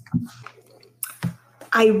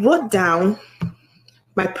 I wrote down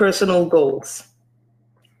my personal goals.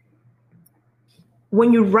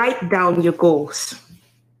 When you write down your goals,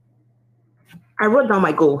 I wrote down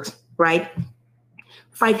my goals, right?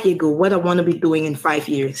 5-year goal, what I want to be doing in 5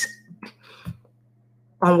 years.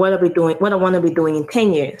 On what I want to be doing in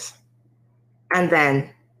 10 years. And then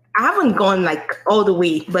I haven't gone like all the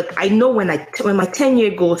way, but I know when my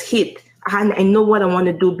 10-year goals hit, I know what I want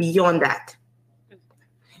to do beyond that.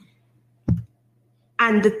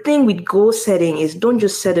 And the thing with goal setting is don't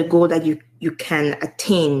just set a goal that you can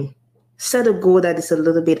attain. Set a goal that is a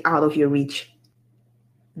little bit out of your reach.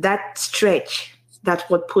 That stretch, that's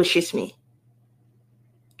what pushes me.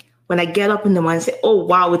 When I get up in the morning and say, oh,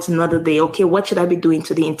 wow, it's another day. Okay, what should I be doing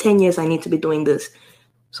today? In 10 years, I need to be doing this.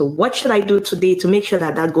 So what should I do today to make sure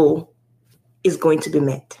that that goal is going to be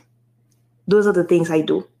met? Those are the things I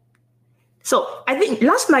do. So I think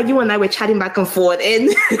last night you and I were chatting back and forth and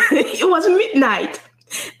it was midnight.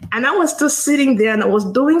 And I was still sitting there and I was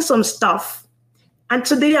doing some stuff. And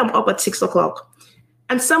today I'm up at 6 o'clock.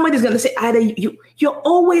 And somebody's going to say, Ida,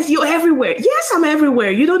 you're everywhere. Yes, I'm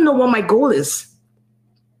everywhere. You don't know what my goal is.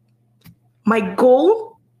 My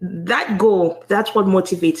goal, that's what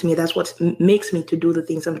motivates me. That's what makes me to do the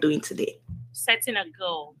things I'm doing today. Setting a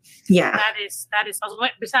goal. Yeah. That is awesome.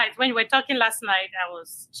 Besides, when you were talking last night, I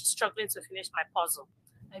was struggling to finish my puzzle.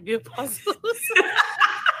 I built puzzles.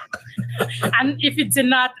 And if it did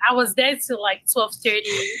not, I was there till like 12:30.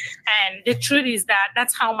 And the truth is that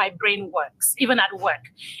that's how my brain works, even at work.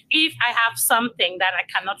 If I have something that I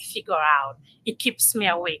cannot figure out, it keeps me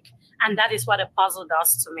awake. And that is what a puzzle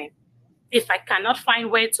does to me. If I cannot find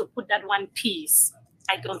where to put that one piece,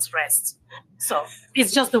 I don't rest. So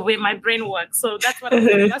it's just the way my brain works. So that's what I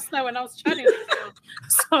did last night when I was chatting with you.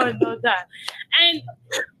 So I know that. And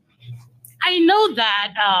I know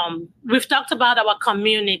that we've talked about our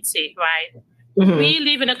community, right? Mm-hmm. We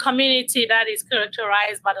live in a community that is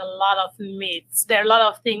characterized by a lot of myths. There are a lot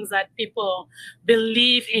of things that people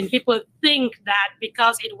believe in. People think that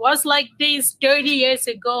because it was like this 30 years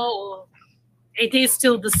ago, it is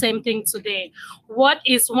still the same thing today. What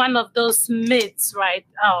is one of those myths, right,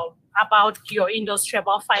 about your industry,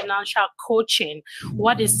 about financial coaching?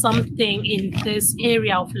 What is something in this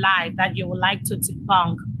area of life that you would like to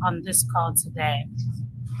debunk on this call today?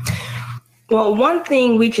 Well, one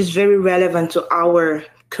thing which is very relevant to our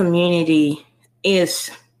community is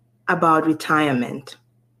about retirement.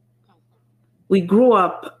 We grew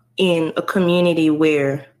up in a community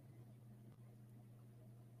where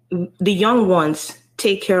the young ones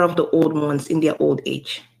take care of the old ones in their old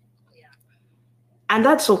age. Yeah. And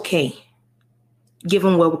that's okay,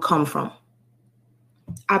 given where we come from.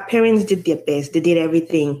 Our parents did their best. They did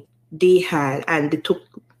everything they had, and they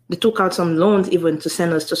took out some loans even to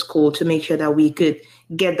send us to school to make sure that we could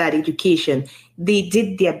get that education. They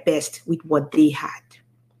did their best with what they had.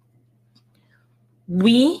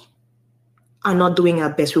 We are not doing our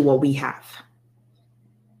best with what we have.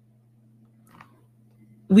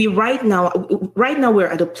 Right now we're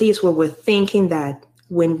at a place where we're thinking that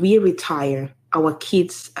when we retire, our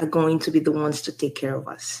kids are going to be the ones to take care of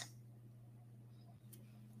us.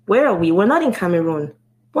 Where are we? We're not in Cameroon.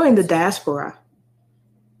 We're in the diaspora.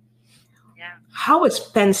 Yeah. How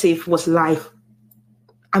expensive was life?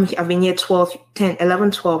 I've been here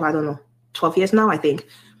 11, 12, I don't know. 12 years now, I think.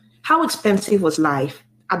 How expensive was life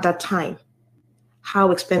at that time?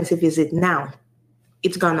 How expensive is it now?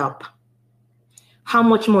 It's gone up. How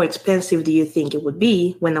much more expensive do you think it would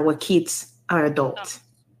be when our kids are adults?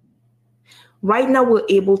 Right now, we're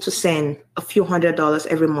able to send a few $100s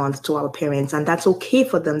every month to our parents, and that's okay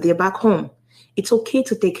for them. They're back home. It's okay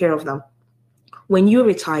to take care of them. When you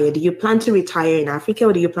retire, do you plan to retire in Africa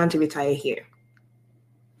or do you plan to retire here?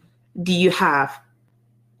 Do you have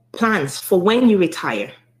plans for when you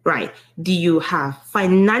retire, right? Do you have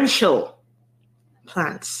financial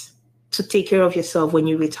plans to take care of yourself when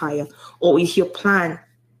you retire? Or is your plan,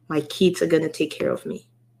 my kids are going to take care of me?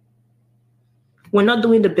 We're not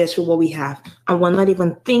doing the best with what we have, and we're not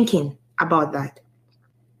even thinking about that.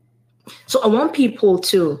 So I want people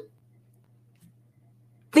to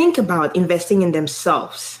think about investing in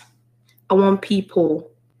themselves. I want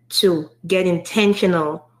people to get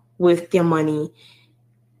intentional with their money.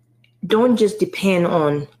 Don't just depend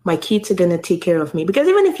on my kids are going to take care of me. Because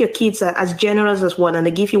even if your kids are as generous as one and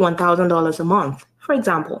they give you $1,000 a month, for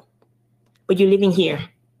example, but you're living here,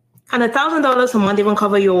 and $1,000 a month even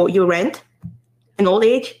cover your rent in old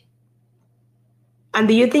age? And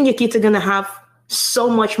do you think your kids are going to have so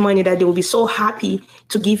much money that they will be so happy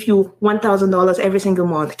to give you $1,000 every single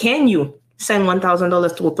month? Can you send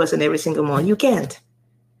 $1,000 to a person every single month? You can't.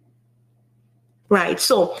 Right.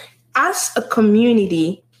 So as a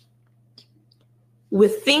community, we're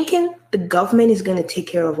thinking the government is going to take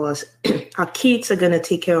care of us. Our kids are going to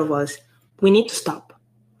take care of us. We need to stop.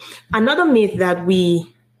 Another myth that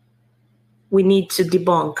we need to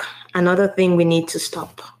debunk, another thing we need to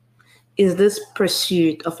stop, is this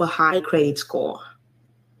pursuit of a high credit score.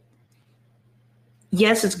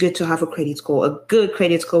 Yes, it's good to have a credit score. A good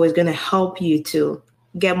credit score is going to help you to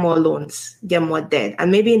get more loans, get more debt.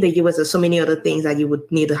 And maybe in the US, there's so many other things that you would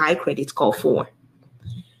need a high credit score for.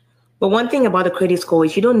 But one thing about a credit score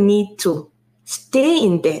is you don't need to stay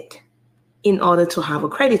in debt in order to have a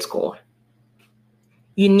credit score.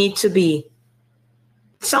 You need to be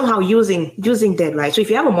somehow using debt, right? So if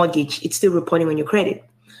you have a mortgage, it's still reporting on your credit.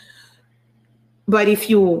 But if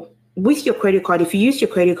you, with your credit card, if you use your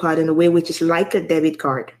credit card in a way which is like a debit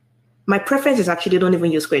card, my preference is actually don't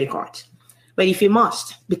even use credit cards. But if you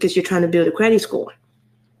must, because you're trying to build a credit score,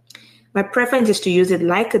 my preference is to use it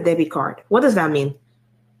like a debit card. What does that mean?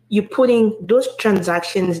 You're putting those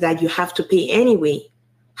transactions that you have to pay anyway,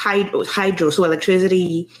 hydro, so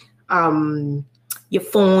electricity, your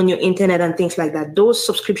phone, your internet, and things like that. Those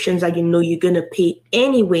subscriptions that you know you're going to pay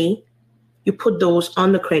anyway, you put those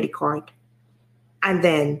on the credit card. And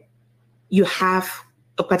then you have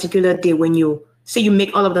a particular day when you say you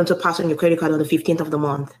make all of them to pass on your credit card on the 15th of the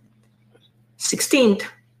month. 16th,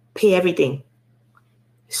 pay everything.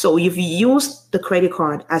 So you've used the credit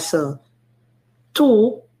card as a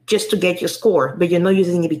tool just to get your score, but you're not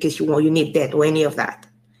using it because you need debt or any of that.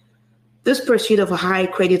 This pursuit of a high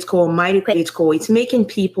credit score, mighty credit score, it's making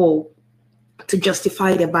people to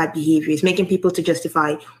justify their bad behavior. It's making people to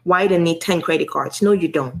justify why they need 10 credit cards. No, you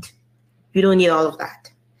don't. You don't need all of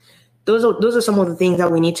that. Those are some of the things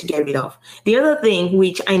that we need to get rid of. The other thing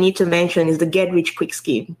which I need to mention is the get rich quick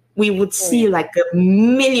scheme. We would see like a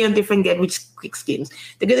million different get rich quick schemes.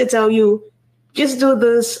 They're going to tell you, just do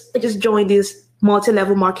this, just join this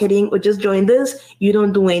multi-level marketing, or just join this. You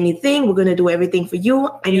don't do anything. We're going to do everything for you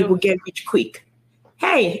and you will get rich quick.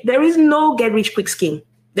 Hey, there is no get rich quick scheme.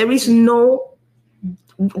 You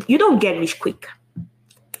don't get rich quick.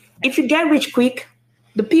 If you get rich quick,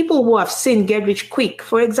 the people who have seen get rich quick,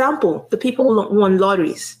 for example, the people who won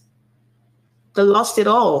lotteries, they lost it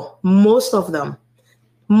all. Most of them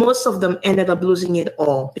ended up losing it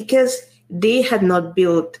all because they had not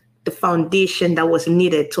built the foundation that was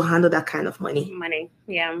needed to handle that kind of money.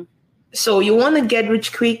 Yeah. So you want to get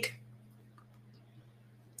rich quick,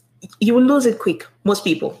 you will lose it quick. Most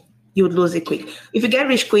people, you would lose it quick. If you get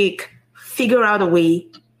rich quick, figure out a way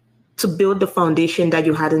to build the foundation that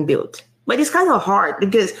you hadn't built. But it's kind of hard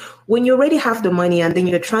because when you already have the money and then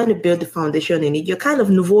you're trying to build the foundation in it, you're kind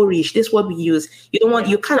of nouveau riche. This is what we use.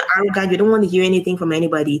 You're kind of arrogant. You don't want to hear anything from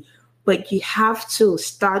anybody. But you have to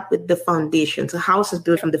start with the foundation. So house is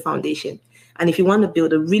built from the foundation. And if you want to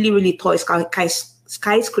build a really, really tall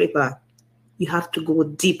skyscraper, you have to go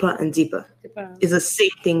deeper and deeper. It's the same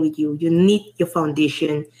thing with you. You need your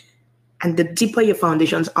foundation. And the deeper your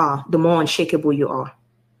foundations are, the more unshakable you are.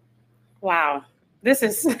 Wow. This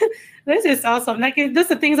is awesome. Like,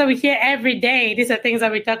 these are things that we hear every day. These are things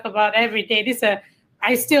that we talk about every day.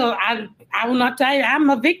 I will not tell you,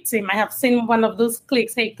 I'm a victim. I have seen one of those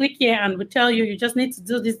clicks. Hey, click here and we tell you, you just need to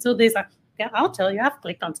do this. I'll tell you, I've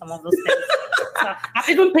clicked on some of those things. So I've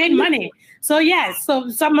even paid money. So yes, so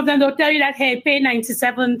some of them they'll tell you that, hey, pay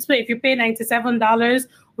 $97. So if you pay $97,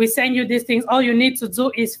 we send you these things. All you need to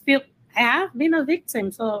do is fill. I have been a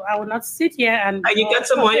victim, so I will not sit here and you get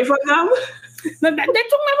some money from them? They took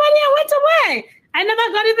my money and went away. I never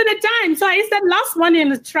got even a dime. So I instead lost money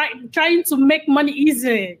and trying to make money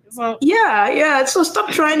easy. So yeah. So stop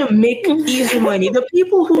trying to make easy money. The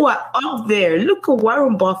people who are up there, look at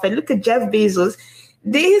Warren Buffett, look at Jeff Bezos.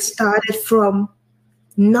 They started from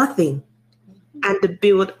nothing and they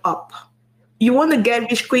build up. You want to get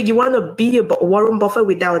rich quick, you want to be a Warren Buffett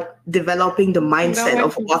without developing the mindset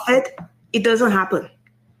of Buffett, it doesn't happen.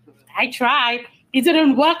 I tried. It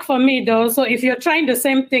didn't work for me though. So if you're trying the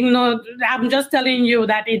same thing, no, I'm just telling you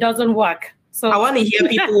that it doesn't work. So I want to hear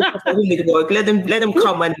people for whom it worked. Let them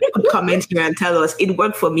come and put comments here and tell us it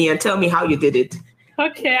worked for me and tell me how you did it.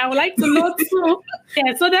 Okay, I would like to know too.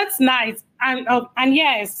 Yeah, so that's nice. And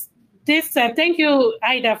yes, this thank you,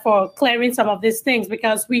 Ida, for clearing some of these things,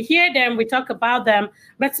 because we hear them, we talk about them,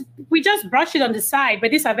 but we just brush it on the side. But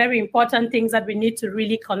these are very important things that we need to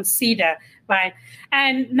really consider, right?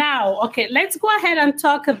 And now, okay, let's go ahead and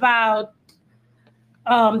talk about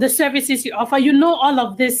the services you offer. You know all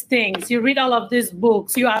of these things. You read all of these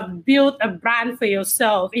books. You have built a brand for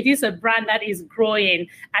yourself. It is a brand that is growing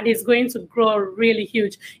and is going to grow really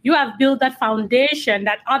huge. You have built that foundation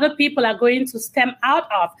that other people are going to stem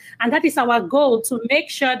out of. And that is our goal, to make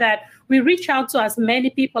sure that we reach out to as many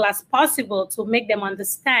people as possible to make them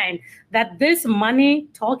understand that this money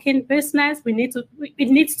talking business, it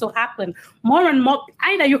needs to happen more and more.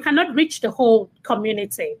 Either you cannot reach the whole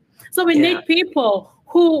community. So we need people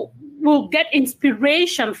who will get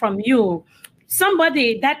inspiration from you.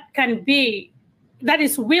 Somebody that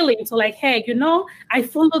is willing to like, hey, I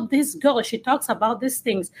followed this girl. She talks about these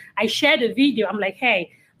things. I shared a video. I'm like,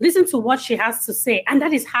 hey, listen to what she has to say. And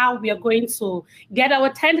that is how we are going to get our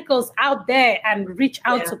tentacles out there and reach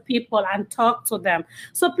out to people and talk to them.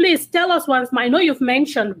 So please tell us once more. I know you've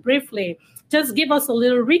mentioned briefly. Just give us a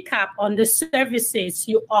little recap on the services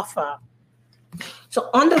you offer. So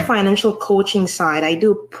on the financial coaching side, I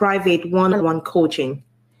do private one-on-one coaching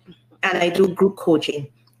and I do group coaching.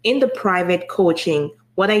 In the private coaching,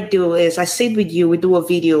 what I do is I sit with you, we do a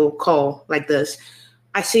video call like this.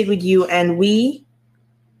 I sit with you and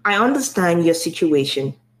I understand your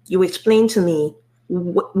situation. You explain to me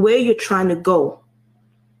where you're trying to go.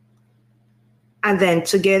 And then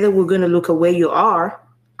together we're going to look at where you are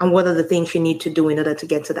and what are the things you need to do in order to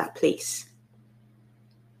get to that place.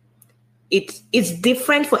 It's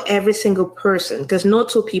different for every single person because no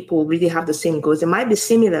two people really have the same goals. They might be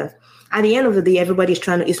similar. At the end of the day, everybody's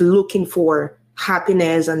is looking for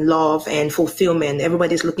happiness and love and fulfillment.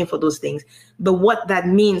 Everybody's looking for those things. But what that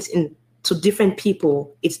means to different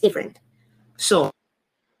people, it's different. So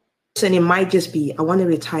it might just be, I want to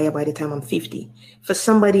retire by the time I'm 50. For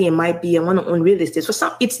somebody, it might be, I want to own real estate. For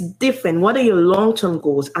some, it's different. What are your long-term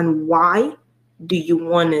goals and why do you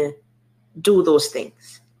want to do those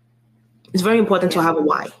things? It's very important to have a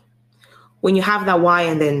why. When you have that why,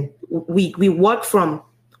 and then we work from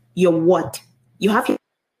your what. We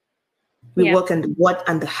work on the what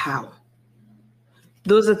and the how.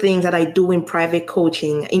 Those are things that I do in private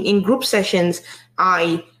coaching. In group sessions,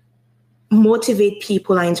 I motivate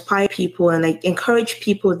people, I inspire people, and I encourage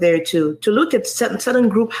people there to look at certain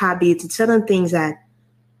group habits and certain things that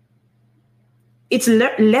it's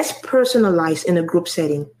less personalized in a group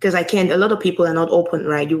setting because a lot of people are not open,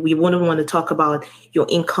 right? We wouldn't want to talk about your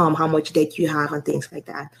income, how much debt you have and things like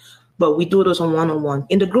that. But we do those on one-on-one.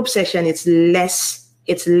 In the group session, it's less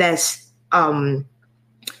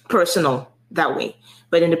personal that way.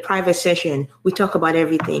 But in the private session, we talk about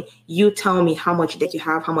everything. You tell me how much debt you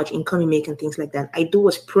have, how much income you make and things like that. I do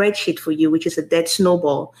a spreadsheet for you, which is a debt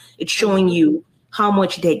snowball. It's showing you how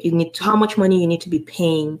much debt you need, how much money you need to be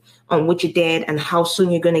paying on which debt and how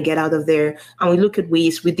soon you're going to get out of there. And we look at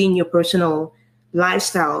ways within your personal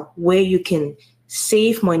lifestyle where you can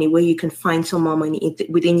save money, where you can find some more money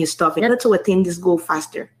within your stuff in order to attain this goal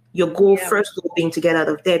faster. Your goal, first goal being to get out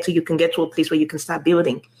of debt so you can get to a place where you can start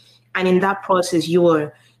building. And in that process,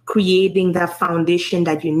 you're creating that foundation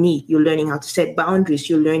that you need. You're learning how to set boundaries.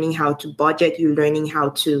 You're learning how to budget. You're learning how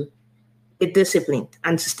to be disciplined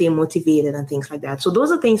and to stay motivated and things like that. So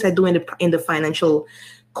those are things I do in the financial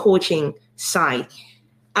coaching side.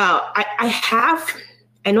 I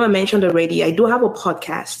know I mentioned already, I do have a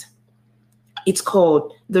podcast. It's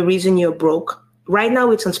called The Reason You're Broke. Right now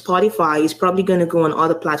it's on Spotify. It's probably going to go on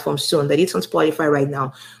other platforms soon, but it's on Spotify right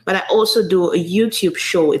now. But I also do a YouTube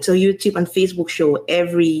show. It's a YouTube and Facebook show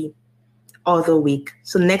every other week.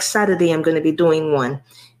 So next Saturday, I'm going to be doing one.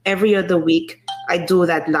 Every other week, I do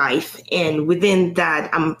that live. And within that,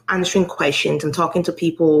 I'm answering questions and talking to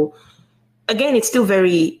people. Again, it's still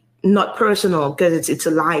very not personal because it's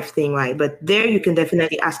a live thing, right? But there you can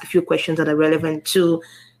definitely ask a few questions that are relevant to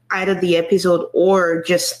either the episode or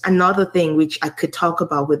just another thing which I could talk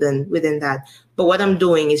about within that. But what I'm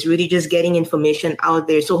doing is really just getting information out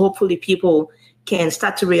there. So hopefully people can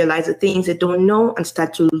start to realize the things they don't know and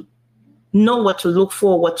start to know what to look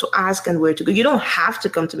for, what to ask, and where to go. You don't have to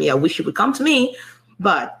come to me. I wish you would come to me.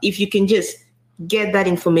 But if you can just get that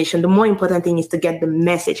information, the more important thing is to get the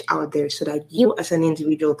message out there so that you as an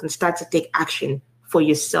individual can start to take action for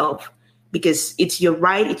yourself, because it's your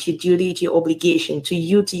right, it's your duty, it's your obligation to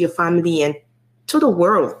you, to your family, and to the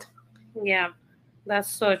world. Yeah, that's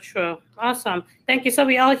so true. Awesome. Thank you. So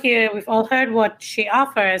we've all heard what she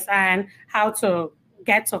offers and how to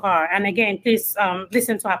get to her. And again, please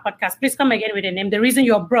listen to our podcast. Please come again with the name, The Reason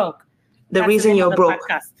You're Broke. The Reason You're Broke.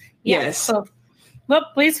 Podcast. Yes. So well,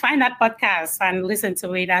 please find that podcast and listen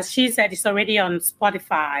to it. As she said, it's already on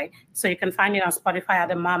Spotify. So you can find it on Spotify at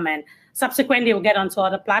the moment. Subsequently, we'll get onto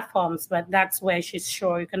other platforms, but that's where she's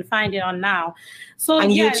sure you can find it on now. So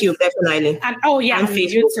and yes, YouTube, definitely. And and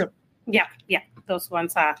Facebook. YouTube. Yeah.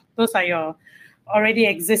 Those are your already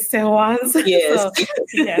existing ones. Yes. So,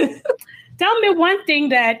 yeah. Tell me one thing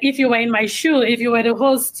that if you were in my shoe, if you were the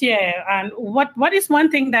host here, and what is one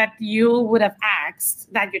thing that you would have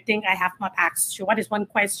asked that you think I have not asked you? What is one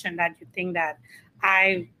question that you think that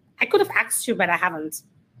I could have asked you, but I haven't?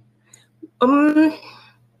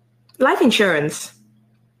 Life insurance.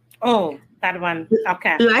 Oh, that one.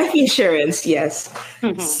 Okay. Life insurance, yes.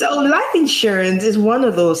 Mm-hmm. So life insurance is one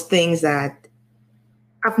of those things that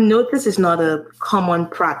I've noticed is not a common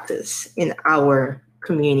practice in our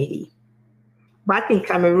community. Back in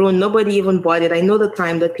Cameroon, nobody even bought it. I know the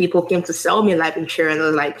time that people came to sell me life insurance, I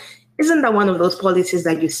was like, isn't that one of those policies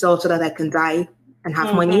that you sell so that I can die and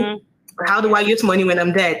have money? Or how do I use money when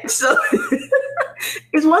I'm dead? So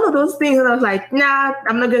it's one of those things that I was like, nah,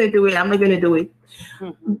 I'm not going to do it. I'm not going to do it.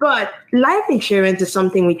 Mm-hmm. But life insurance is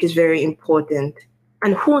something which is very important.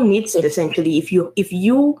 And who needs it, essentially? If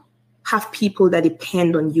you have people that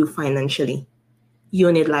depend on you financially,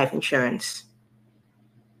 you need life insurance.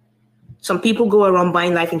 Some people go around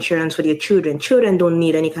buying life insurance for their children. Children don't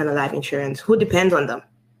need any kind of life insurance. Who depends on them?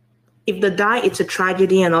 If they die, it's a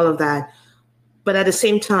tragedy and all of that. But at the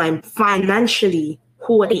same time, financially,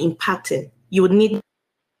 who are they impacting? You would need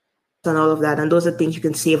and all of that. And those are things you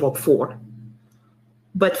can save up for.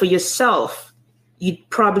 But for yourself, you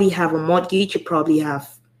probably have a mortgage. You probably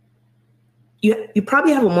have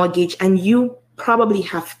a mortgage, and you probably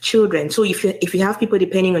have children. So if you have people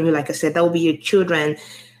depending on you, like I said, that will be your children.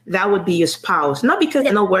 That would be your spouse, not because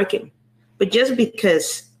they're not working, but just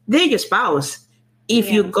because they're your spouse. If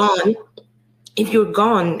you're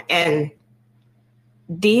gone and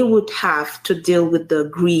they would have to deal with the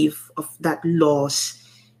grief of that loss,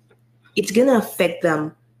 it's going to affect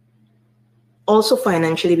them also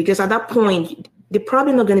financially, because at that point, they're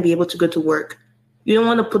probably not going to be able to go to work. You don't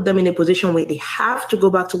want to put them in a position where they have to go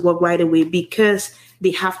back to work right away because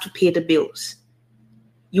they have to pay the bills.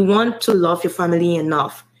 You want to love your family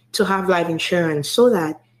enough to have life insurance so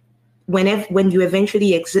that when you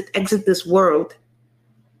eventually exit this world,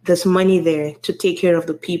 there's money there to take care of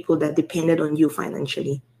the people that depended on you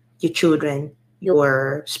financially, your children,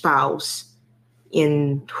 your spouse,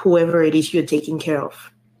 and whoever it is you're taking care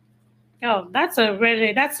of. Oh, that's a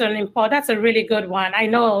really good one. I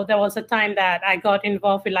know there was a time that I got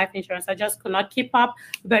involved with life insurance. I just could not keep up.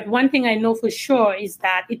 But one thing I know for sure is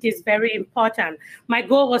that it is very important. My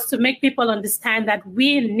goal was to make people understand that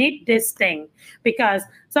we need this thing, because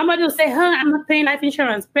somebody will say, I'm not paying life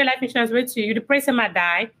insurance. Pay life insurance with you. The person might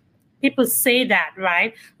die. People say that,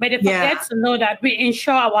 right? But they forget to know that we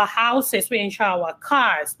insure our houses, we insure our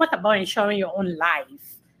cars. What about insuring your own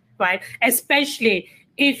life, right? Especially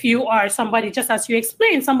if you are somebody, just as you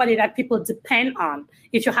explained, somebody that people depend on.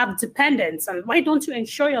 If you have dependents, and why don't you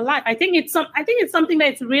insure your life? I think it's something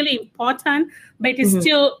that's really important, but it's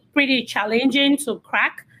still pretty challenging to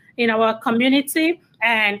crack in our community.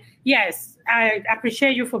 And yes, I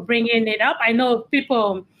appreciate you for bringing it up. I know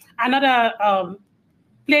another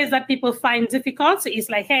place that people find difficult is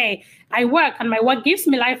like, hey, I work and my work gives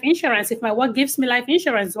me life insurance. If my work gives me life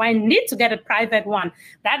insurance, do I need to get a private one?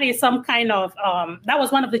 That is some kind of, that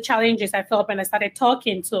was one of the challenges I felt when I started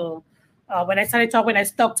talking to, when I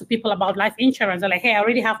talked to people about life insurance. They're like, hey, I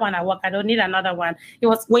already have one at work. I don't need another one. It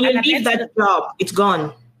was when you leave that job, it's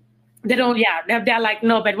gone. They don't, they're like,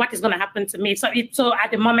 no, but what is going to happen to me? So at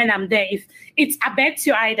the moment I'm there, if it's, I bet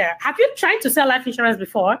you either. Have you tried to sell life insurance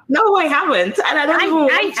before? No, I haven't. And I don't know.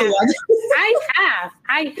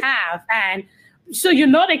 I have. And so you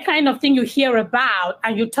know the kind of thing you hear about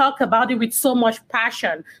and you talk about it with so much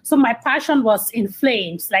passion. So my passion was in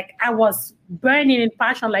flames. Like I was burning in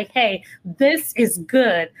passion, like, hey, this is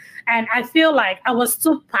good. And I feel like I was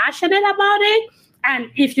too passionate about it.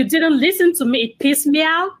 And if you didn't listen to me, it pissed me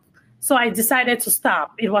out. So I decided to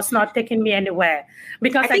stop. It was not taking me anywhere.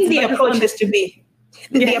 Because I think the approach has to be,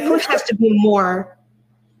 the approach has to be more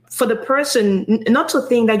for the person, not to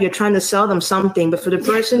think that you're trying to sell them something, but for the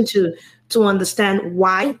person to understand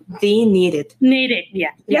why they need it. Yeah.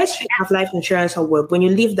 Yes, you have life insurance at work. When you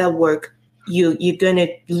leave that work, you're gonna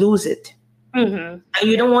lose it. Mm-hmm. And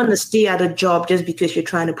you don't want to stay at a job just because you're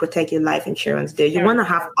trying to protect your life insurance there. You want to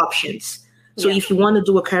have options. So if you want to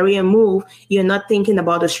do a career move, you're not thinking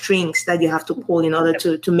about the strings that you have to pull in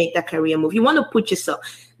order to make that career move. You want to put yourself.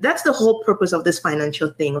 That's the whole purpose of this financial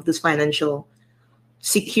thing, of this financial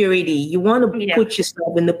security. You want to put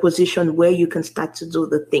yourself in the position where you can start to do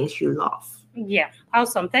the things you love. Yeah,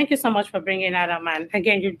 awesome. Thank you so much for bringing that up, man.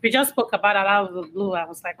 Again, we just spoke about it out of the blue. I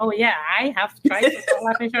was like, oh yeah, I have tried to sell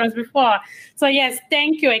life insurance before. So yes,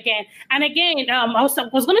 thank you again. And again, I was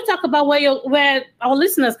going to talk about where our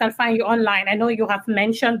listeners can find you online. I know you have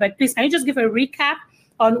mentioned, but please, can you just give a recap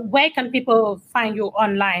on where can people find you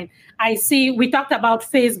online? I see we talked about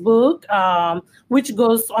Facebook, which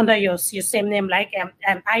goes under your same name, like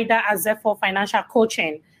Ida Azefo Financial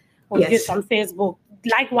Coaching, or yes, on Facebook.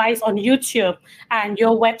 Likewise on YouTube, and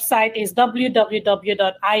your website is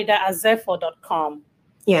www.idaazefo.com.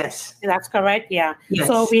 Yes, that's correct. Yeah. Yes.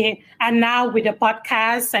 So now with the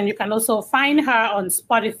podcast, and you can also find her on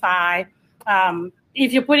Spotify.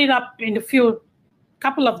 If you put it up in a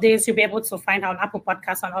couple of days, you'll be able to find her on Apple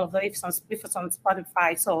Podcasts and all of that if it's on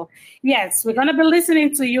Spotify. So yes, we're gonna be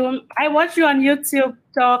listening to you. I watch you on YouTube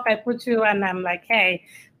talk. I put you, and I'm like, hey,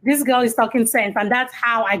 this girl is talking sense. And that's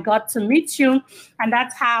how I got to meet you. And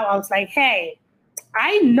that's how I was like, hey,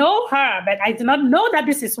 I know her, but I did not know that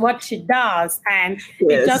this is what she does. And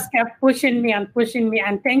it just kept pushing me. And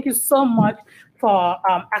thank you so much for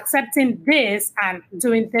accepting this and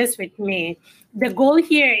doing this with me. The goal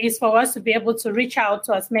here is for us to be able to reach out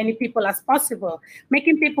to as many people as possible,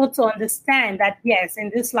 making people to understand that, yes, in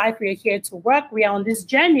this life, we are here to work. We are on this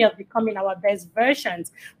journey of becoming our best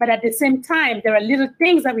versions. But at the same time, there are little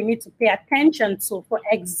things that we need to pay attention to. For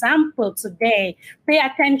example, today, pay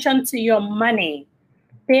attention to your money.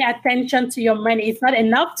 Pay attention to your money. It's not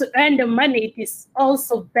enough to earn the money. It is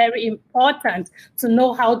also very important to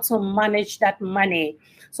know how to manage that money.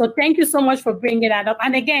 So thank you so much for bringing that up.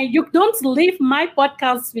 And again, you don't leave my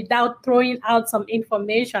podcast without throwing out some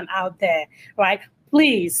information out there, right?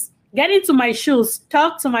 Please get into my shoes,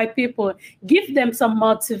 talk to my people, give them some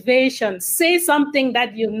motivation, say something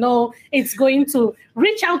that you know it's going to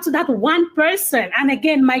reach out to that one person. And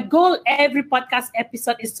again, my goal every podcast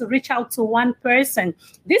episode is to reach out to one person.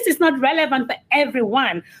 This is not relevant for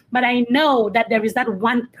everyone, but I know that there is that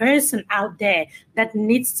one person out there that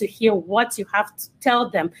needs to hear what you have to tell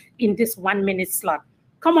them in this 1 minute slot.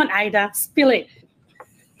 Come on, Ida, spill it.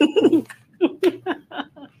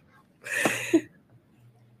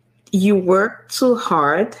 You work too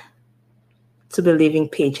hard to be living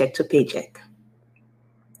paycheck to paycheck.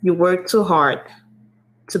 You work too hard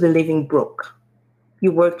to be living broke.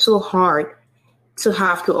 You work too hard to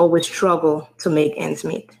have to always struggle to make ends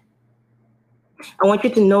meet. I want you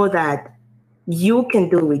to know that you can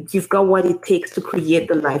do it. You've got what it takes to create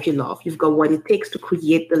the life you love. You've got what it takes to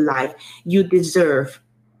create the life you deserve.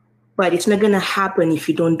 But it's not going to happen if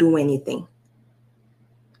you don't do anything.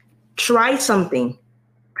 Try something.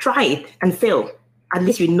 Try it and fail. At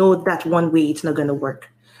least you know that one way it's not going to work.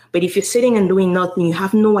 But if you're sitting and doing nothing, you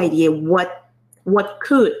have no idea what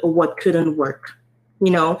could or what couldn't work,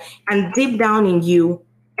 And deep down in you,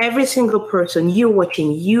 every single person you're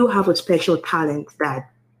watching, you have a special talent that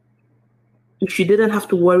if you didn't have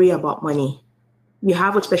to worry about money, you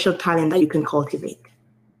have a special talent that you can cultivate.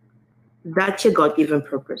 That's your God-given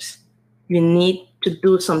purpose. You need to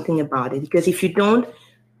do something about it, because if you don't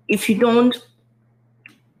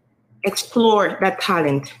explore that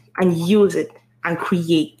talent and use it and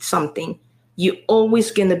create something, you're always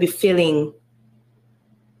going to be feeling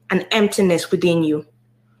an emptiness within you,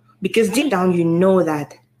 because deep down you know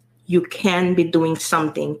that you can be doing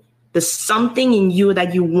something. There's something in you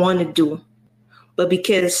that you want to do, but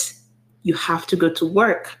because you have to go to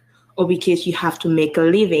work or because you have to make a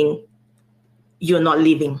living, you're not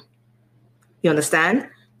living. You understand?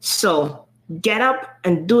 So get up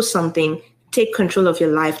and do something. Take control of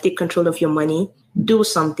your life, take control of your money, do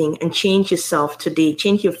something and change yourself today,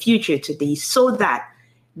 change your future today, so that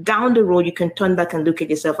down the road you can turn back and look at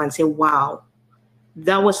yourself and say, wow,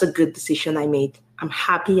 that was a good decision I made. I'm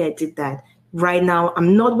happy I did that. Right now,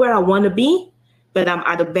 I'm not where I want to be, but I'm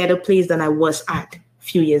at a better place than I was at a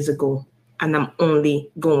few years ago. And I'm only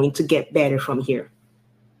going to get better from here.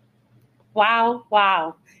 Wow,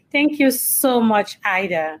 wow. Thank you so much,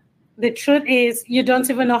 Ida. The truth is, you don't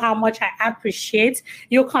even know how much I appreciate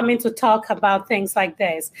you coming to talk about things like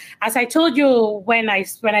this. As I told you when I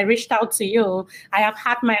reached out to you, I have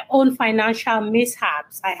had my own financial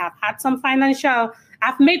mishaps.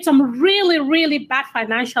 I've made some really, really bad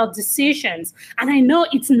financial decisions. And I know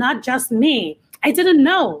it's not just me. I didn't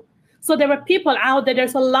know. So there are people out there,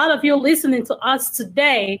 there's a lot of you listening to us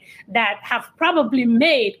today that have probably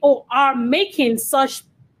made or are making such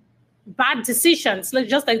bad decisions,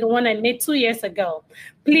 just like the one I made 2 years ago.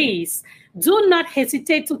 Please do not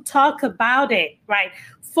hesitate to talk about it, right?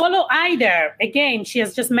 Follow Ida. Again, she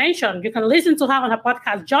has just mentioned, you can listen to her on her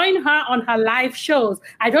podcast. Join her on her live shows.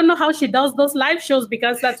 I don't know how she does those live shows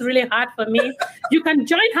because that's really hard for me. You can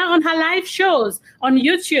join her on her live shows on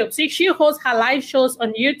YouTube. See, she hosts her live shows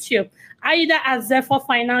on YouTube. Ida Azefo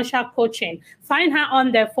Financial Coaching. Find her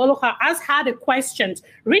on there, follow her, ask her the questions,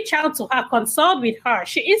 reach out to her, consult with her.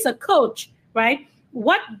 She is a coach, right?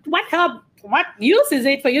 What use is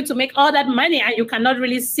it for you to make all that money and you cannot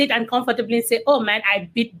really sit and comfortably say, oh man, I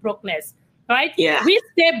beat brokenness, right? Yeah. We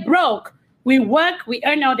stay broke. We work, we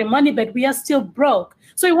earn all the money, but we are still broke.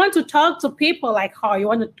 So you want to talk to people like her. You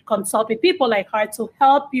want to consult with people like her to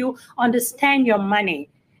help you understand your money.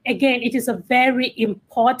 Again, it is a very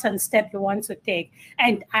important step you want to take.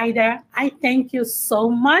 And Ida, I thank you so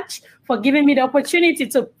much for giving me the opportunity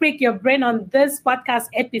to pick your brain on this podcast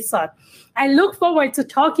episode. I look forward to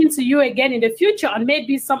talking to you again in the future on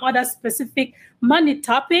maybe some other specific money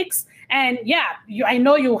topics. And yeah, I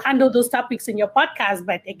know you handle those topics in your podcast,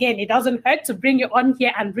 but again, it doesn't hurt to bring you on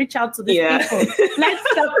here and reach out to these people.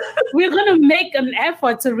 We're going to make an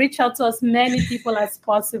effort to reach out to as many people as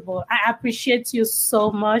possible. I appreciate you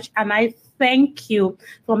so much. And I thank you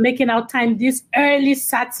for making our time this early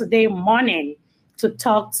Saturday morning to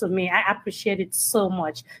talk to me. I appreciate it so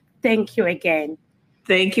much. Thank you again.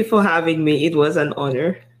 Thank you for having me. It was an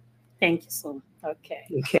honor. Thank you so much.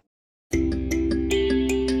 Okay.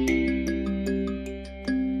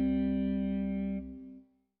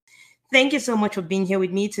 Thank you so much for being here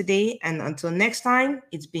with me today. And until next time,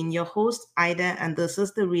 it's been your host, Ida, and this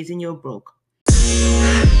is The Reason You're Broke.